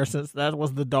options there since that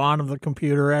was the dawn of the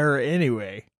computer era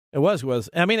anyway. It was.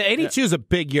 I mean, 82 is a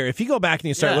big year. If you go back and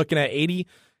you start looking at 80,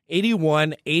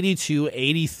 81, 82,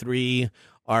 83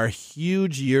 are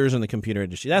huge years in the computer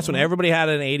industry. That's when everybody had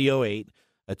an 8008,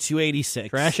 a 286.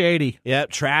 Trash 80.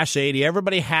 Yep, Trash 80.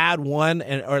 Everybody had one,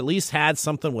 or at least had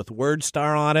something with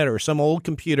WordStar on it or some old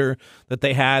computer that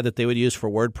they had that they would use for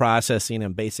word processing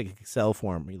and basic Excel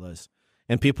formulas.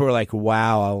 And people were like,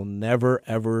 wow, I'll never,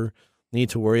 ever need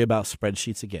to worry about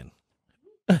spreadsheets again.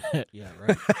 Yeah,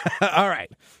 right. All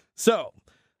right. So,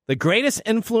 the greatest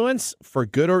influence for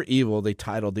good or evil, they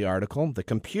titled the article. The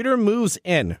computer moves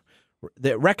in.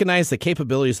 That recognize the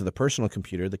capabilities of the personal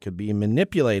computer that could be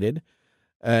manipulated,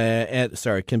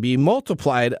 can be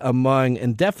multiplied among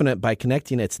indefinite by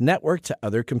connecting its network to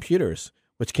other computers,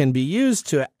 which can be used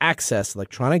to access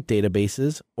electronic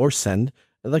databases or send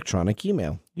electronic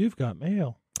email. You've got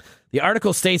mail. The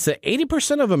article states that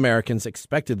 80% of Americans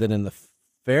expected that in the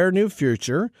fair new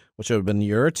future, which would have been a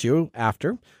year or two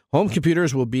after, home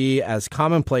computers will be as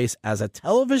commonplace as a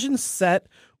television set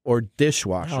or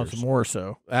dishwashers. Now it's more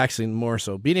so. Actually, more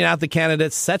so. Beating out the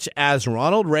candidates such as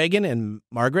Ronald Reagan and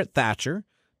Margaret Thatcher.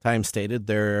 Time stated,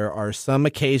 there are some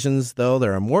occasions, though,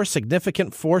 there are more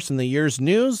significant force in the year's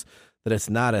news that it's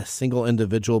not a single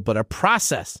individual, but a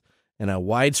process and a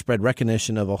widespread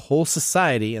recognition of a whole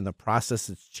society, and the process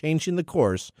is changing the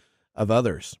course of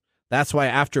others. That's why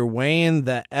after weighing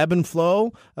the ebb and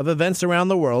flow of events around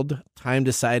the world, Time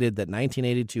decided that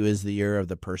 1982 is the year of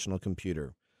the personal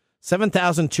computer.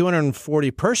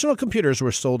 7,240 personal computers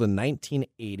were sold in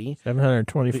 1980.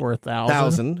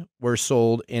 724,000 were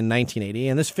sold in 1980,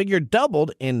 and this figure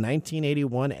doubled in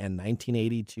 1981 and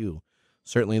 1982.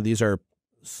 Certainly, these are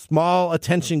small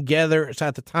attention gatherers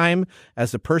at the time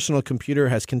as the personal computer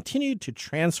has continued to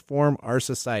transform our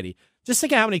society. Just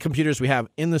think of how many computers we have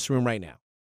in this room right now.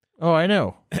 Oh, I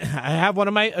know. I have one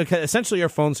of my, essentially your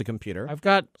phone's a computer. I've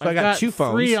got 2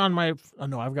 phones. 3 on my,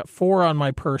 I've got 4 on my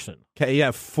person. Okay, you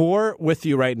have 4 with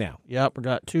you right now. Yep, I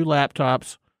got 2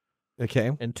 laptops.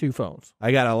 Okay. And 2 phones.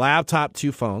 I got a laptop,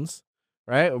 2 phones,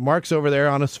 right? Mark's over there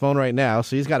on his phone right now,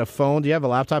 so he's got a phone. Do you have a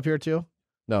laptop here too?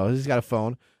 No, he's got a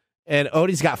phone. And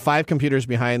Odie's got 5 computers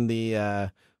behind the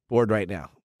board right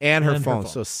now. And her phone,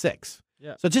 so 6.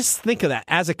 Yeah. So just think of that.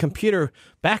 As a computer,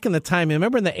 back in the time,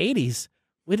 remember in the 80s,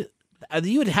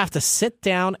 you would have to sit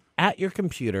down at your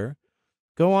computer,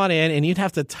 go on in, and you'd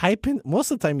have to type in. Most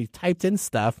of the time, you typed in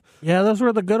stuff. Yeah, those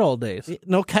were the good old days.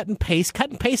 No cut and paste. Cut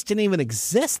and paste didn't even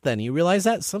exist then. You realize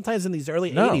that? Sometimes in these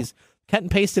early 80s, cut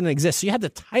and paste didn't exist. So you had to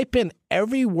type in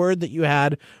every word that you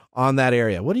had on that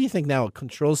area. What do you think now?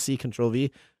 Control-C,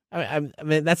 Control-V? I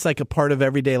mean, that's like a part of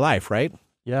everyday life, right?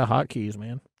 Yeah, hotkeys,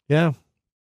 man. Yeah.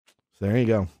 So there you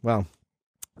go. Well,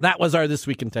 that was our This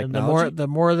Week in Technology. And the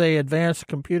more they advance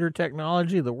computer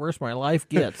technology, the worse my life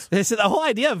gets. So the whole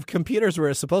idea of computers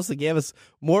were supposed to give us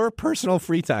more personal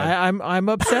free time. I'm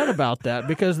upset about that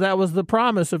because that was the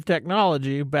promise of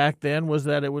technology back then, was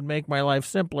that it would make my life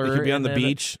simpler. You could be on the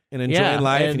beach and enjoy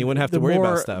life, and you wouldn't have to worry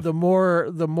about stuff. The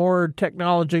more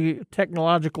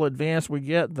technological advance we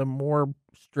get, the more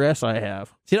stress I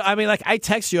have. I mean, like I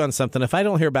text you on something. If I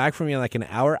don't hear back from you in like an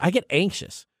hour, I get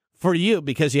anxious. For you,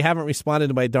 because you haven't responded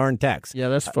to my darn text. Yeah,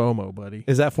 that's FOMO, buddy.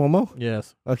 Is that FOMO?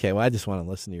 Yes. Okay, well, I just want to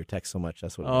listen to your text so much.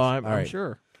 That's what it is. I'm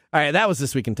sure. All right, that was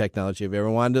This Week in Technology. If you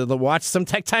ever wanted to watch some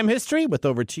Tech Time history with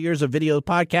over 2 years of video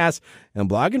podcasts and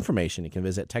blog information, you can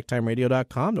visit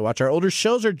TechTimeRadio.com to watch our older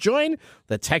shows or join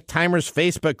the Tech Timers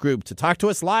Facebook group to talk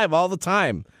to us live all the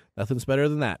time. Nothing's better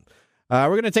than that. We're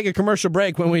going to take a commercial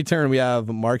break. When we return, we have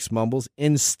Mark's Mumbles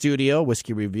in studio,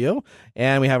 Whiskey Review,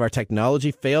 and we have our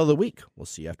Technology Fail of the Week. We'll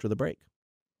see you after the break.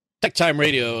 TechTime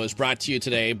Radio is brought to you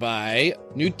today by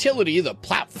Nutility, the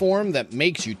platform that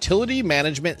makes utility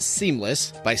management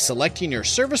seamless by selecting your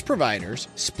service providers,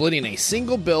 splitting a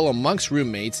single bill amongst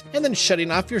roommates, and then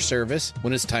shutting off your service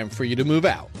when it's time for you to move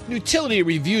out. Nutility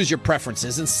reviews your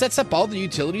preferences and sets up all the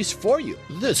utilities for you.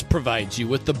 This provides you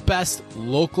with the best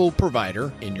local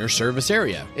provider in your service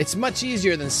area. It's much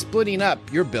easier than splitting up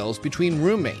your bills between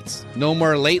roommates. No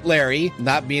more late Larry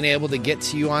not being able to get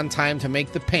to you on time to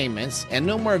make the payments, and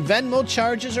no more Venmo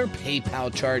charges, or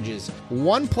PayPal charges.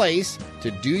 One place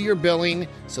to do your billing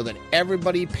so that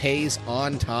everybody pays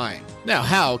on time. Now,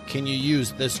 how can you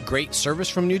use this great service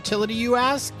from Nutility, you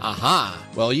ask? Aha!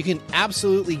 Well, you can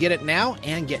absolutely get it now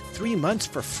and get 3 months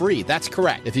for free. That's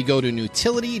correct. If you go to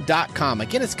Nutility.com,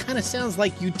 again, it kind of sounds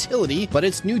like utility, but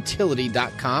it's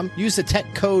Nutility.com. Use the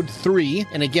tech code 3,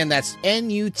 and again, that's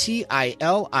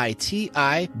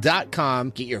NUTILITI.com.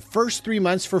 Get your first 3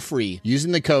 months for free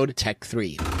using the code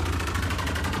TECH3.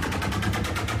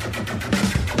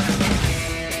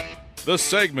 The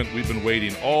segment we've been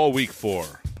waiting all week for.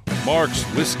 Mark's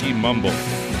Whiskey Mumble.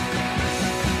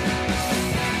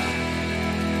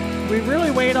 We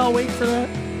really wait all week for that?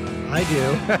 I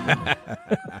do.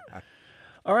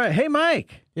 All right. Hey,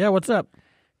 Mike. Yeah, what's up?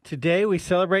 Today we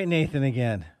celebrate Nathan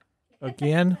again.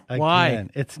 Again? Again. Why?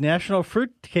 It's National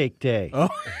Fruitcake Day. Oh.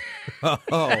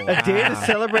 A day to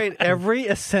celebrate every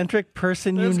eccentric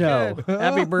person you know.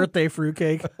 Happy birthday,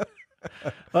 fruitcake.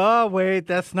 Oh, wait,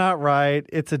 that's not right.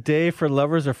 It's a day for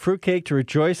lovers of fruitcake to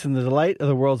rejoice in the delight of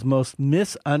the world's most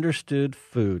misunderstood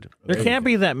food. There can't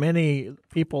be that many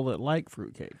people that like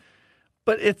fruitcake.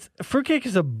 But fruitcake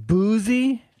is a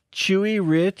boozy, chewy,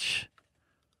 rich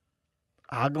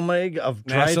amalgam of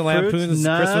dried National fruits, Lampoon's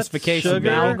nuts, Christmas Vacation sugar.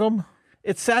 Amalgam?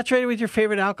 It's saturated with your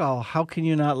favorite alcohol. How can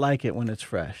you not like it when it's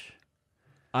fresh?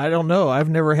 I don't know. I've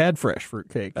never had fresh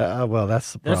fruitcake. Well,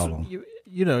 that's the problem.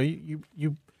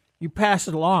 You pass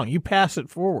it along. You pass it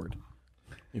forward.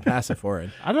 You pass it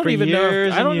forward. I don't For even know.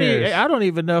 years and years. I don't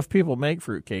even know if people make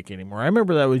fruitcake anymore. I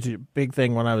remember that was a big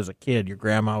thing when I was a kid. Your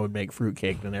grandma would make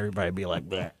fruitcake, and everybody would be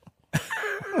like that.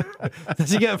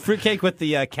 Did you get fruitcake with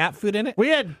the cat food in it? We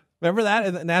had. Remember that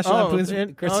in the National Lampoon's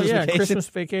Christmas Vacation? Christmas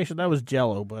Vacation. That was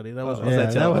Jell-O, buddy. That wasn't.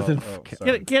 That wasn't.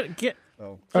 Get.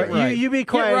 All right, you be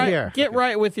quiet here. Get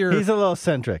right with your. He's a little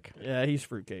eccentric. Yeah, he's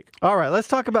fruitcake. All right, let's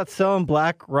talk about Stellum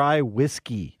Black Rye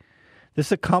Whiskey. This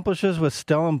accomplishes what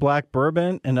Stellum Black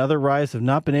Bourbon and other ryes have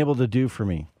not been able to do for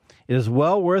me. It is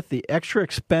well worth the extra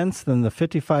expense than the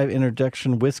 55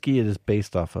 introduction whiskey it is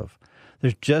based off of.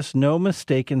 There's just no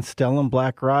mistaking Stellum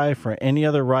Black Rye for any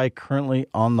other rye currently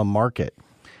on the market.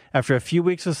 After a few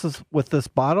weeks with this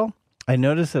bottle, I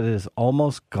noticed that it is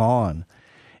almost gone.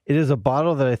 It is a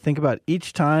bottle that I think about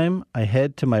each time I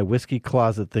head to my whiskey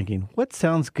closet thinking, what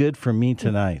sounds good for me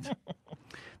tonight?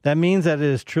 That means that it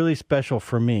is truly special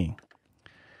for me.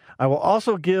 I will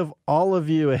also give all of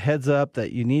you a heads up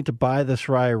that you need to buy this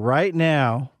rye right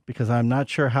now because I'm not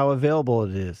sure how available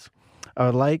it is. I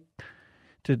would like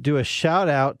to do a shout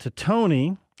out to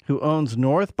Tony, who owns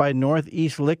North by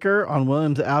Northeast Liquor on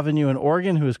Williams Avenue in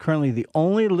Oregon, who is currently the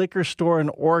only liquor store in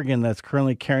Oregon that's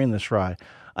currently carrying this rye.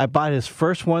 I bought his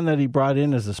first one that he brought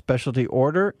in as a specialty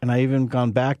order, and I even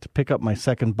gone back to pick up my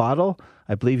second bottle.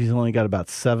 I believe he's only got about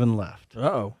 7 left.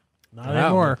 Uh-oh. Not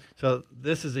anymore. So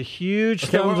this is a huge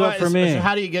thumbs up for me. So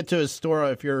how do you get to his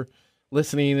store if you're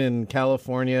listening in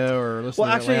California or listening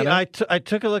in Atlanta? Well, actually, I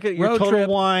took a look at your Road Total trip.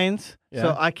 Wines,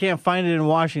 so I can't find it in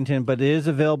Washington, but it is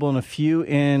available in a few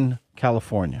in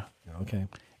California. Okay.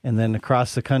 And then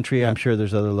across the country, I'm sure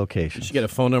there's other locations. You should get a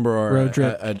phone number or Road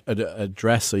trip. a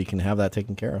address so you can have that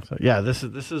taken care of. So, yeah, this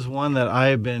is one that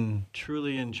I've been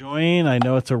truly enjoying. I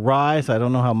know it's a rye, so I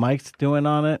don't know how Mike's doing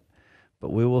on it,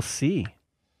 but we will see.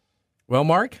 Well,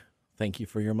 Mark, thank you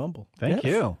for your mumble. Thank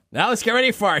you. Now let's get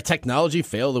ready for our Technology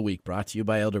Fail of the Week, brought to you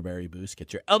by Elderberry Boost.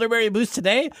 Get your Elderberry Boost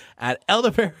today at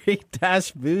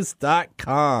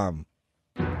elderberry-boost.com.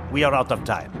 We are out of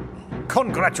time.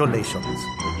 Congratulations.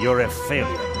 You're a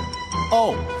failure.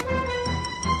 Oh.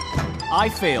 I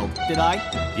failed, did I?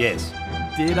 Yes.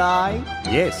 Did I?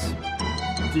 Yes.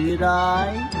 Did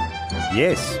I?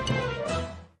 Yes.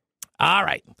 All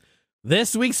right.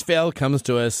 This week's fail comes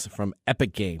to us from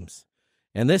Epic Games.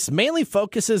 And this mainly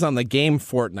focuses on the game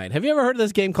Fortnite. Have you ever heard of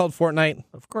this game called Fortnite?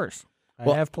 Of course. I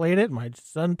have played it. My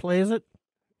son plays it.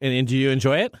 And do you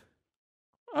enjoy it?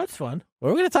 Oh, it's fun.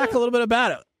 Well, we're going to talk a little bit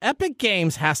about it. Epic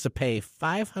Games has to pay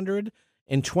 $520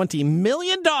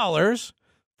 million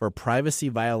for privacy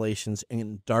violations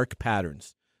and dark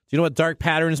patterns. Do you know what dark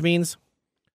patterns means?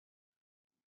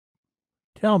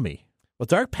 Tell me. Well,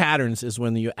 dark patterns is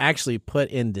when you actually put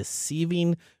in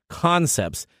deceiving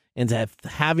concepts into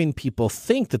having people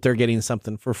think that they're getting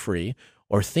something for free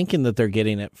or thinking that they're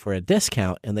getting it for a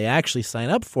discount, and they actually sign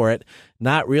up for it,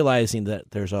 not realizing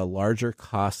that there's a larger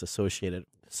cost associated.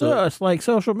 So it's like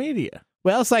social media.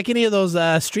 Well, it's like any of those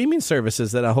streaming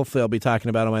services that hopefully I'll be talking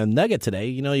about on my Nugget today.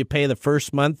 You know, you pay the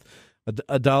first month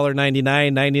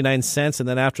 $1.99, and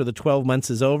then after the 12 months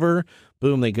is over,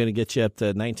 boom, they're going to get you up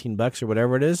to $19 or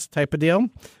whatever it is type of deal.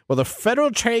 Well, the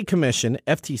Federal Trade Commission,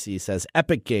 FTC, says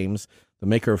Epic Games, the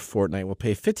maker of Fortnite, will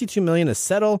pay $52 million to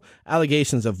settle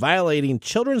allegations of violating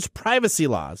children's privacy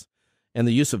laws and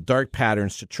the use of dark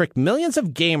patterns to trick millions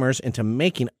of gamers into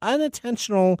making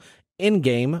unintentional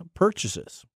in-game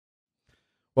purchases.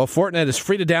 While Fortnite is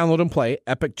free to download and play,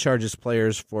 Epic charges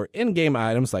players for in-game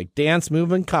items like dance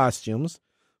move and costumes.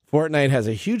 Fortnite has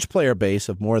a huge player base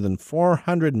of more than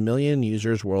 400 million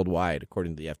users worldwide,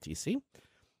 according to the FTC.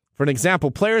 For an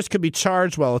example, players could be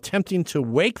charged while attempting to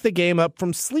wake the game up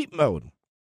from sleep mode,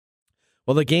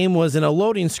 while the game was in a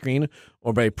loading screen,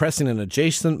 or by pressing an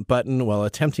adjacent button while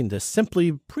attempting to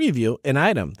simply preview an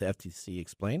item, the FTC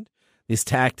explained. These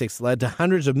tactics led to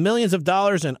hundreds of millions of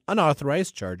dollars in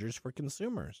unauthorized charges for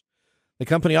consumers. The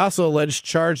company also alleged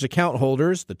charged account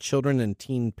holders, the children and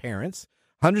teen parents,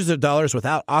 hundreds of dollars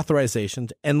without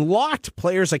authorizations and locked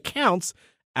players' accounts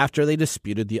after they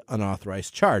disputed the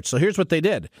unauthorized charge. So here's what they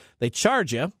did. They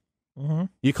charge you. Mm-hmm.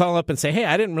 You call up and say, hey,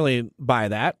 I didn't really buy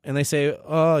that. And they say,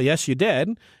 oh, yes, you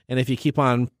did. And if you keep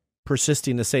on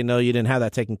persisting to say, no, you didn't have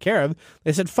that taken care of,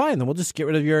 they said, fine, then we'll just get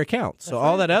rid of your account. So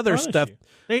all that other stuff.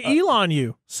 They Elon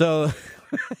you. So,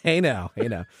 hey now.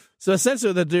 So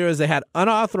essentially what they do is they had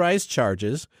unauthorized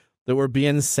charges that were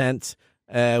being sent.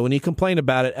 When you complained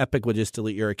about it, Epic would just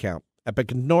delete your account.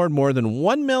 Epic ignored more than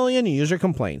 1 million user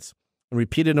complaints and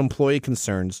repeated employee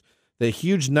concerns that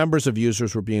huge numbers of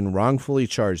users were being wrongfully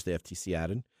charged, the FTC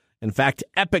added. In fact,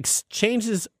 Epic's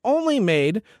changes only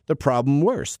made the problem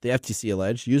worse, the FTC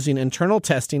alleged. Using internal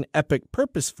testing, Epic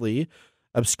purposefully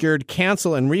obscured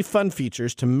cancel and refund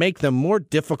features to make them more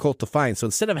difficult to find. So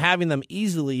instead of having them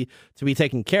easily to be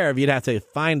taken care of, you'd have to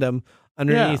find them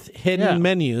underneath hidden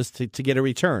menus to get a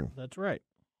return. That's right.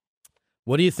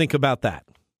 What do you think about that?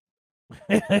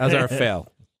 How's our fail?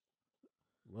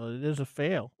 Well, it is a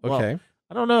fail. Okay. Well,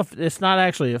 I don't know if it's not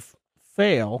actually a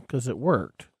fail because it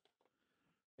worked.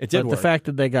 It did but work. The fact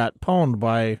that they got pwned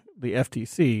by the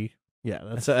FTC,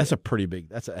 that's a pretty big,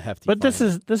 that's a hefty. But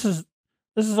fine.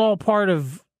 this is all part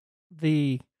of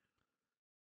the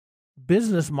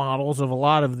business models of a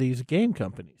lot of these game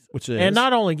companies, and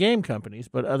not only game companies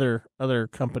but other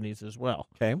companies as well.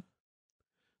 Okay.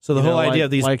 So the whole idea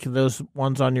of these, like those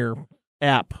ones on your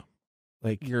app,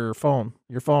 like your phone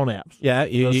apps. Yeah,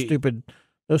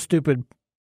 those stupid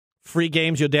free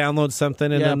games. You'll download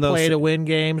something and then those play to win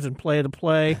games and play to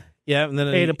play. Yeah, and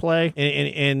then pay to play.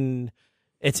 And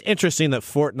it's interesting that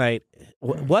Fortnite,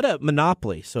 what a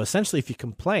monopoly. So essentially, if you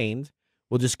complained,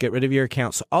 we'll just get rid of your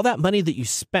account. So all that money that you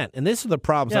spent, and this is the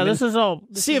problems. Yeah, this is all.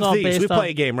 Sea of Thieves. We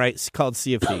play a game, right? It's called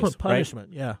Sea of Thieves. Punishment.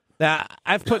 Right? Yeah. Now,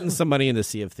 I've put in some money into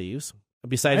Sea of Thieves.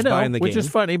 Besides buying the game, which is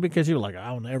funny because you're like,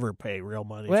 I'll never pay real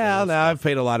money. Well, now I've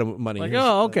paid a lot of money. Like,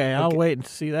 oh, okay, I'll wait and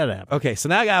see that happen. Okay, so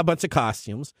now I got a bunch of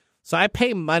costumes. So I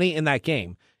pay money in that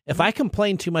game. If I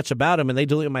complain too much about them and they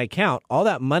delete my account, all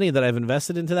that money that I've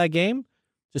invested into that game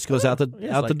just goes out the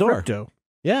door. Crypto.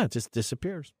 Yeah, it just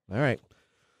disappears. All right.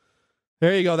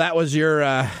 There you go. That was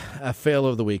your fail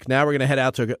of the week. Now we're going to head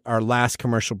out to our last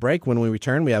commercial break. When we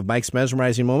return, we have Mike's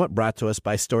Mesmerizing Moment brought to us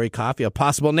by Story Coffee, a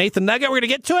possible Nathan Nugget. We're going to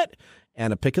get to it.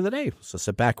 And a pick of the day. So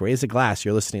sit back, raise a glass.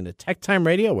 You're listening to TechTime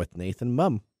Radio with Nathan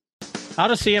Mumm. How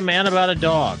to See a Man About a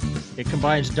Dog. It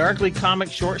combines darkly comic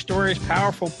short stories,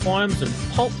 powerful poems, and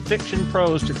pulp fiction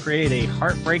prose to create a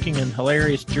heartbreaking and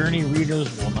hilarious journey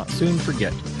readers will not soon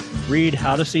forget. Read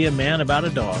How to See a Man About a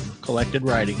Dog, collected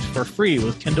writings, for free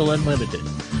with Kindle Unlimited.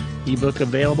 Ebook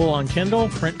available on Kindle,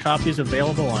 print copies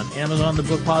available on Amazon the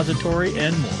Bookpository,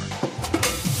 and more.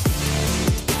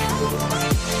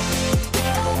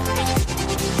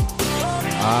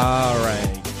 All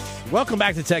right. Welcome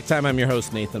back to Tech Time. I'm your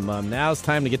host, Nathan Mumm. Now it's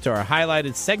time to get to our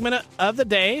highlighted segment of the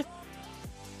day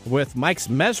with Mike's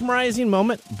Mesmerizing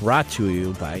Moment, brought to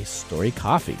you by Story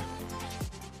Coffee.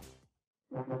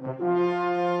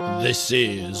 This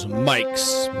is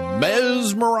Mike's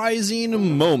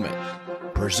Mesmerizing Moment,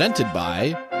 presented by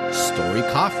Story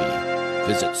Coffee.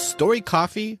 Visit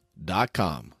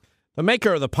storycoffee.com. The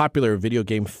maker of the popular video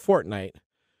game Fortnite,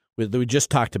 that we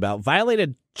just talked about,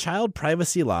 violated child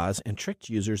privacy laws and tricked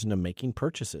users into making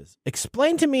purchases.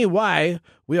 Explain to me why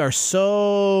we are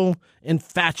so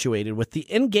infatuated with the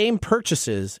in-game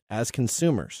purchases as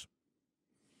consumers.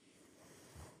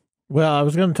 Well, I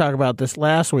was going to talk about this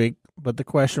last week, but the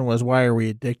question was, why are we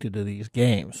addicted to these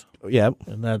games? Yeah,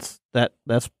 and that's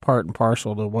part and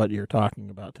parcel to what you're talking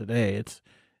about today. It's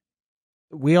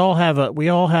we all have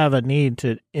a need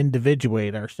to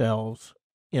individuate ourselves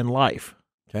in life.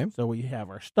 Okay. So we have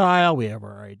our style, we have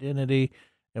our identity,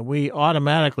 and we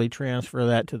automatically transfer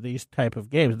that to these type of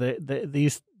games.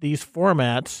 These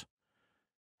formats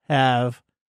have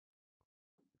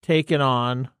taken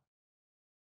on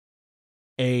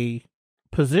a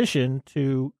position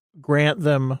to grant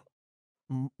them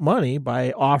money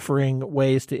by offering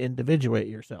ways to individuate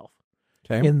yourself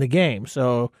in the game.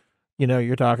 So,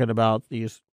 you're talking about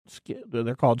these,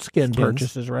 they're called skins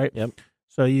purchases, right? Yep.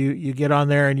 So you get on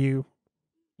there and you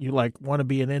like want to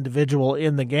be an individual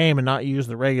in the game and not use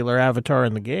the regular avatar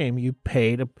in the game. You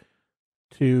pay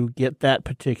to get that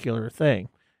particular thing.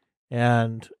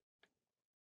 And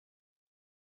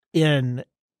in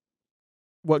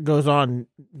what goes on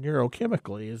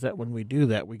neurochemically is that when we do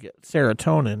that, we get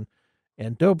serotonin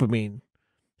and dopamine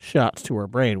shots to our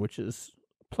brain, which is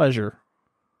pleasure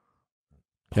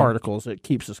particles. It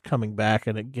keeps us coming back,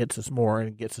 and it gets us more, and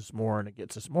it gets us more, and it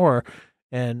gets us more.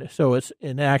 And so it's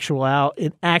in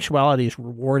actuality, it's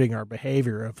rewarding our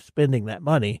behavior of spending that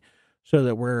money so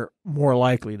that we're more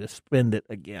likely to spend it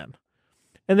again.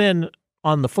 And then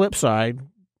on the flip side,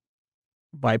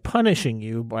 by punishing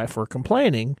you for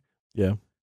complaining,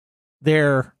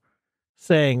 they're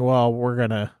saying, well, we're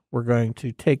going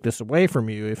to take this away from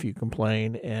you if you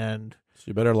complain, and so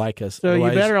you better like us. So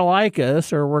you better like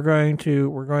us, or we're going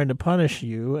to punish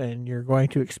you, and you're going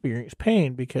to experience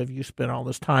pain because you spent all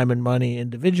this time and money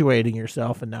individuating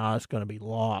yourself, and now it's going to be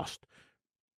lost,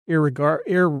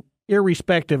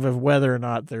 irrespective of whether or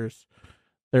not there's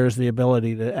the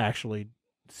ability to actually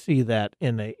see that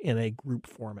in a group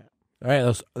format. All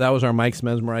right, that was our Mike's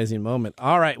mesmerizing moment.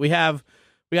 All right, we got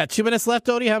 2 minutes left,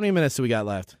 Odie. How many minutes do we got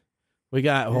left? We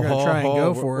got. We're gonna try and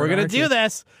go for it. We're gonna do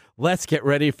this. Let's get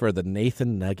ready for the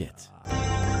Nathan Nugget.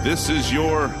 This is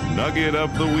your Nugget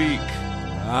of the Week.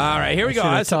 All right, here we go.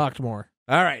 I talked more.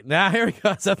 All right, now here we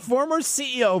go. The former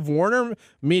CEO of Warner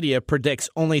Media predicts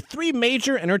only 3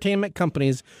 major entertainment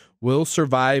companies will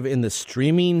survive in the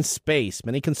streaming space.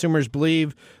 Many consumers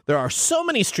believe there are so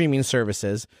many streaming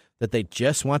services that they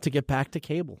just want to get back to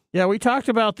cable. Yeah, we talked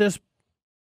about this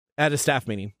at a staff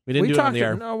meeting. We didn't do it on the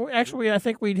air. No, actually, I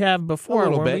think we'd have before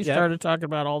when we started talking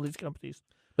about all these companies.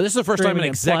 But this is the first time an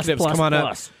executive's come on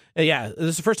up. Yeah, this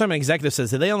is the first time an executive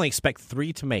says that they only expect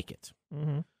 3 to make it.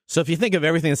 Mm-hmm. So if you think of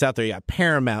everything that's out there, you got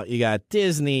Paramount, you got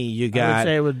Disney, you got... I would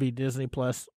say it would be Disney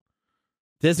Plus.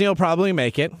 Disney will probably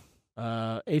make it.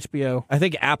 HBO. I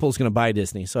think Apple's going to buy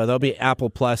Disney, so there'll be Apple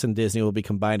Plus and Disney will be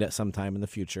combined at some time in the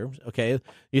future. Okay,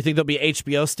 you think there'll be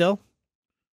HBO still?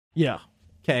 Yeah.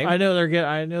 Okay. I know they're getting.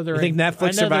 I know they're. You think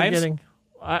Netflix survives?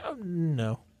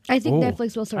 No. I think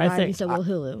Netflix will survive, and so will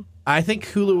Hulu. I think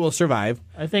Hulu will survive.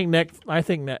 I think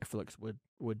Netflix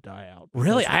would die out.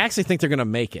 Really, I actually think they're going to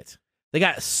make it. They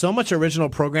got so much original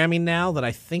programming now that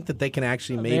I think that they can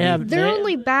actually maybe... They're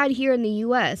only bad here in the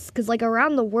U.S. because,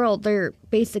 around the world, they're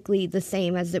basically the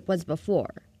same as it was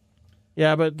before.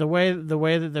 Yeah, but the way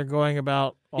that they're going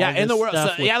about in the world.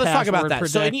 So, let's talk about that.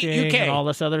 So in UK and all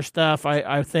this other stuff,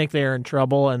 I think they're in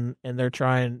trouble, and they're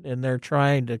trying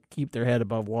to keep their head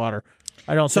above water.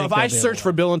 I don't. So if I search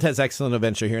for Bill and Ted's Excellent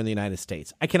Adventure here in the United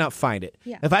States, I cannot find it.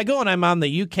 Yeah. If I go and I'm on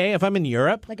the UK, if I'm in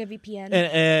Europe, like a VPN,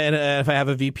 and if I have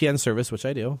a VPN service, which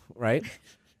I do, right?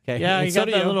 Okay. Yeah, you got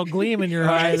that little gleam in your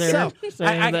eye there,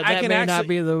 saying that may not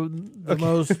be the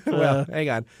most. Well, hang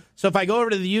on. So if I go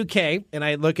over to the UK and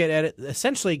I look at it,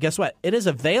 essentially, guess what? It is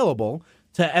available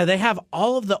to. They have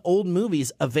all of the old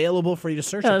movies available for you to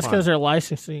search. That's because their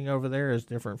licensing over there is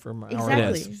different from our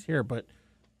licensing here, but.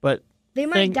 They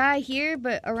might die here,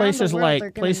 but around places the world,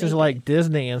 they're places like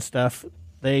Disney and stuff,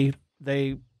 they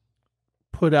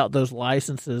put out those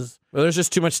licenses. Well, there's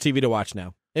just too much TV to watch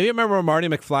now. Maybe you remember Marty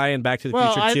McFly in Back to the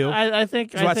Future 2? I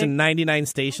think he's watching 99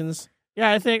 stations. Yeah,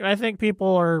 I think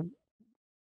people are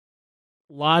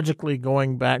logically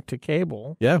going back to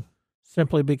cable. Yeah,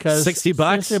 simply because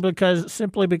 $60.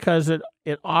 Simply because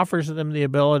it offers them the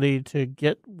ability to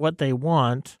get what they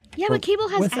want. Yeah, but cable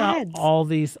has without ads. All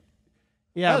these.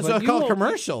 Yeah, so it's called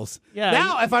commercials. Yeah.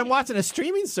 Now, if I'm watching a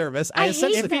streaming service, I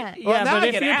essentially hate that. Yeah, but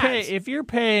if you're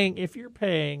paying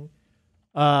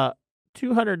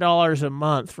 $200 a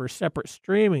month for separate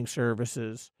streaming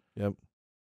services, yep,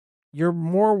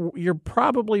 you're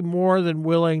probably more than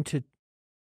willing to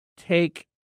take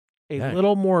a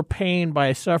little more pain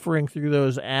by suffering through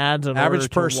those ads in average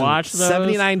order person to watch those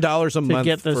 $79 a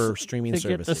month for streaming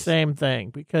services. Get the same thing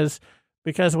because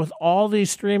with all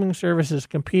these streaming services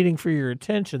competing for your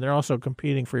attention, they're also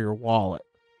competing for your wallet.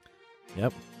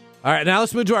 Yep. All right, now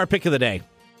let's move to our pick of the day.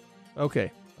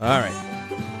 Okay. All right.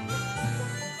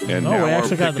 And now our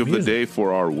pick of the day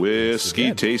for our whiskey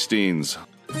tastings.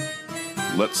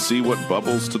 Let's see what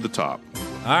bubbles to the top.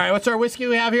 All right, what's our whiskey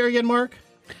we have here again, Mark?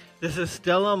 This is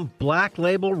Stellum Black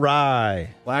Label Rye.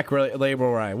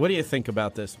 Label Rye. What do you think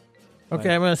about this?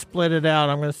 Okay, I'm going to split it out.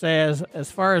 I'm going to say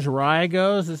as far as rye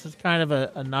goes, this is kind of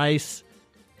a nice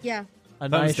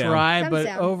nice down. rye, Thumbs but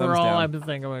down. overall, I think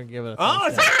I'm going to give it a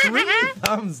thumbs down. It's 3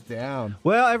 thumbs down.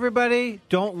 Well, everybody,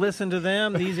 don't listen to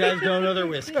them. These guys don't know their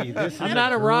whiskey. This is I'm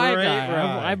not a rye great guy.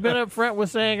 rye. I've been up front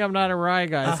with saying I'm not a rye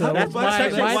guy. So That's my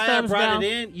actually why I thumbs brought down.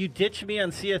 it in. You ditched me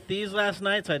on Sea of Thieves last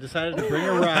night, so I decided to bring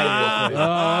a rye with me.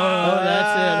 Oh,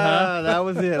 that's it, huh? That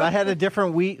was it. I had a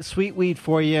different sweet wheat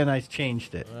for you, and I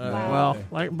changed it. Well,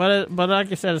 but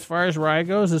like I said, as far as rye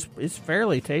goes, it's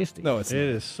fairly tasty. No, it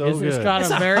is so It's good. got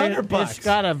It's it's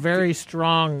got a very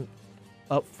strong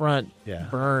upfront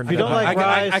burn. If you don't like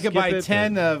rye, I could buy skip it,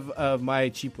 10 of my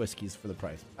cheap whiskeys for the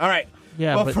price. All right.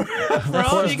 Yeah, well, but for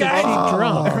all of you guys,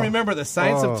 drunk. remember the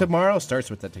science of tomorrow starts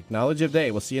with the technology of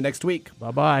day. We'll see you next week.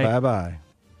 Bye-bye. Bye-bye.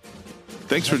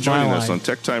 Thanks for joining us on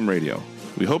TechTime Radio.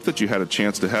 We hope that you had a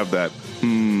chance to have that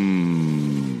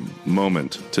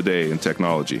moment today in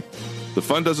technology. The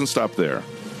fun doesn't stop there.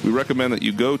 We recommend that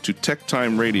you go to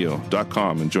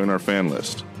TechTimeRadio.com and join our fan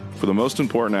list for the most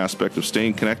important aspect of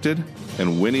staying connected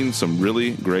and winning some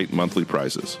really great monthly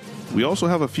prizes. We also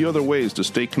have a few other ways to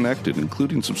stay connected,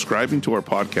 including subscribing to our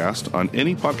podcast on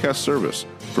any podcast service,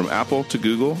 from Apple to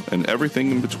Google and everything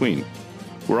in between.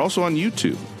 We're also on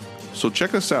YouTube, so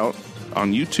check us out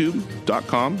on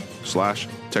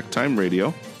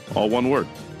youtube.com/TechTimeRadio, all one word.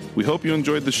 We hope you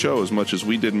enjoyed the show as much as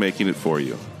we did making it for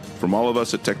you. From all of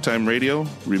us at TechTime Radio,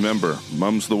 remember,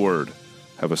 Mumm's the word.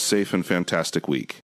 Have a safe and fantastic week.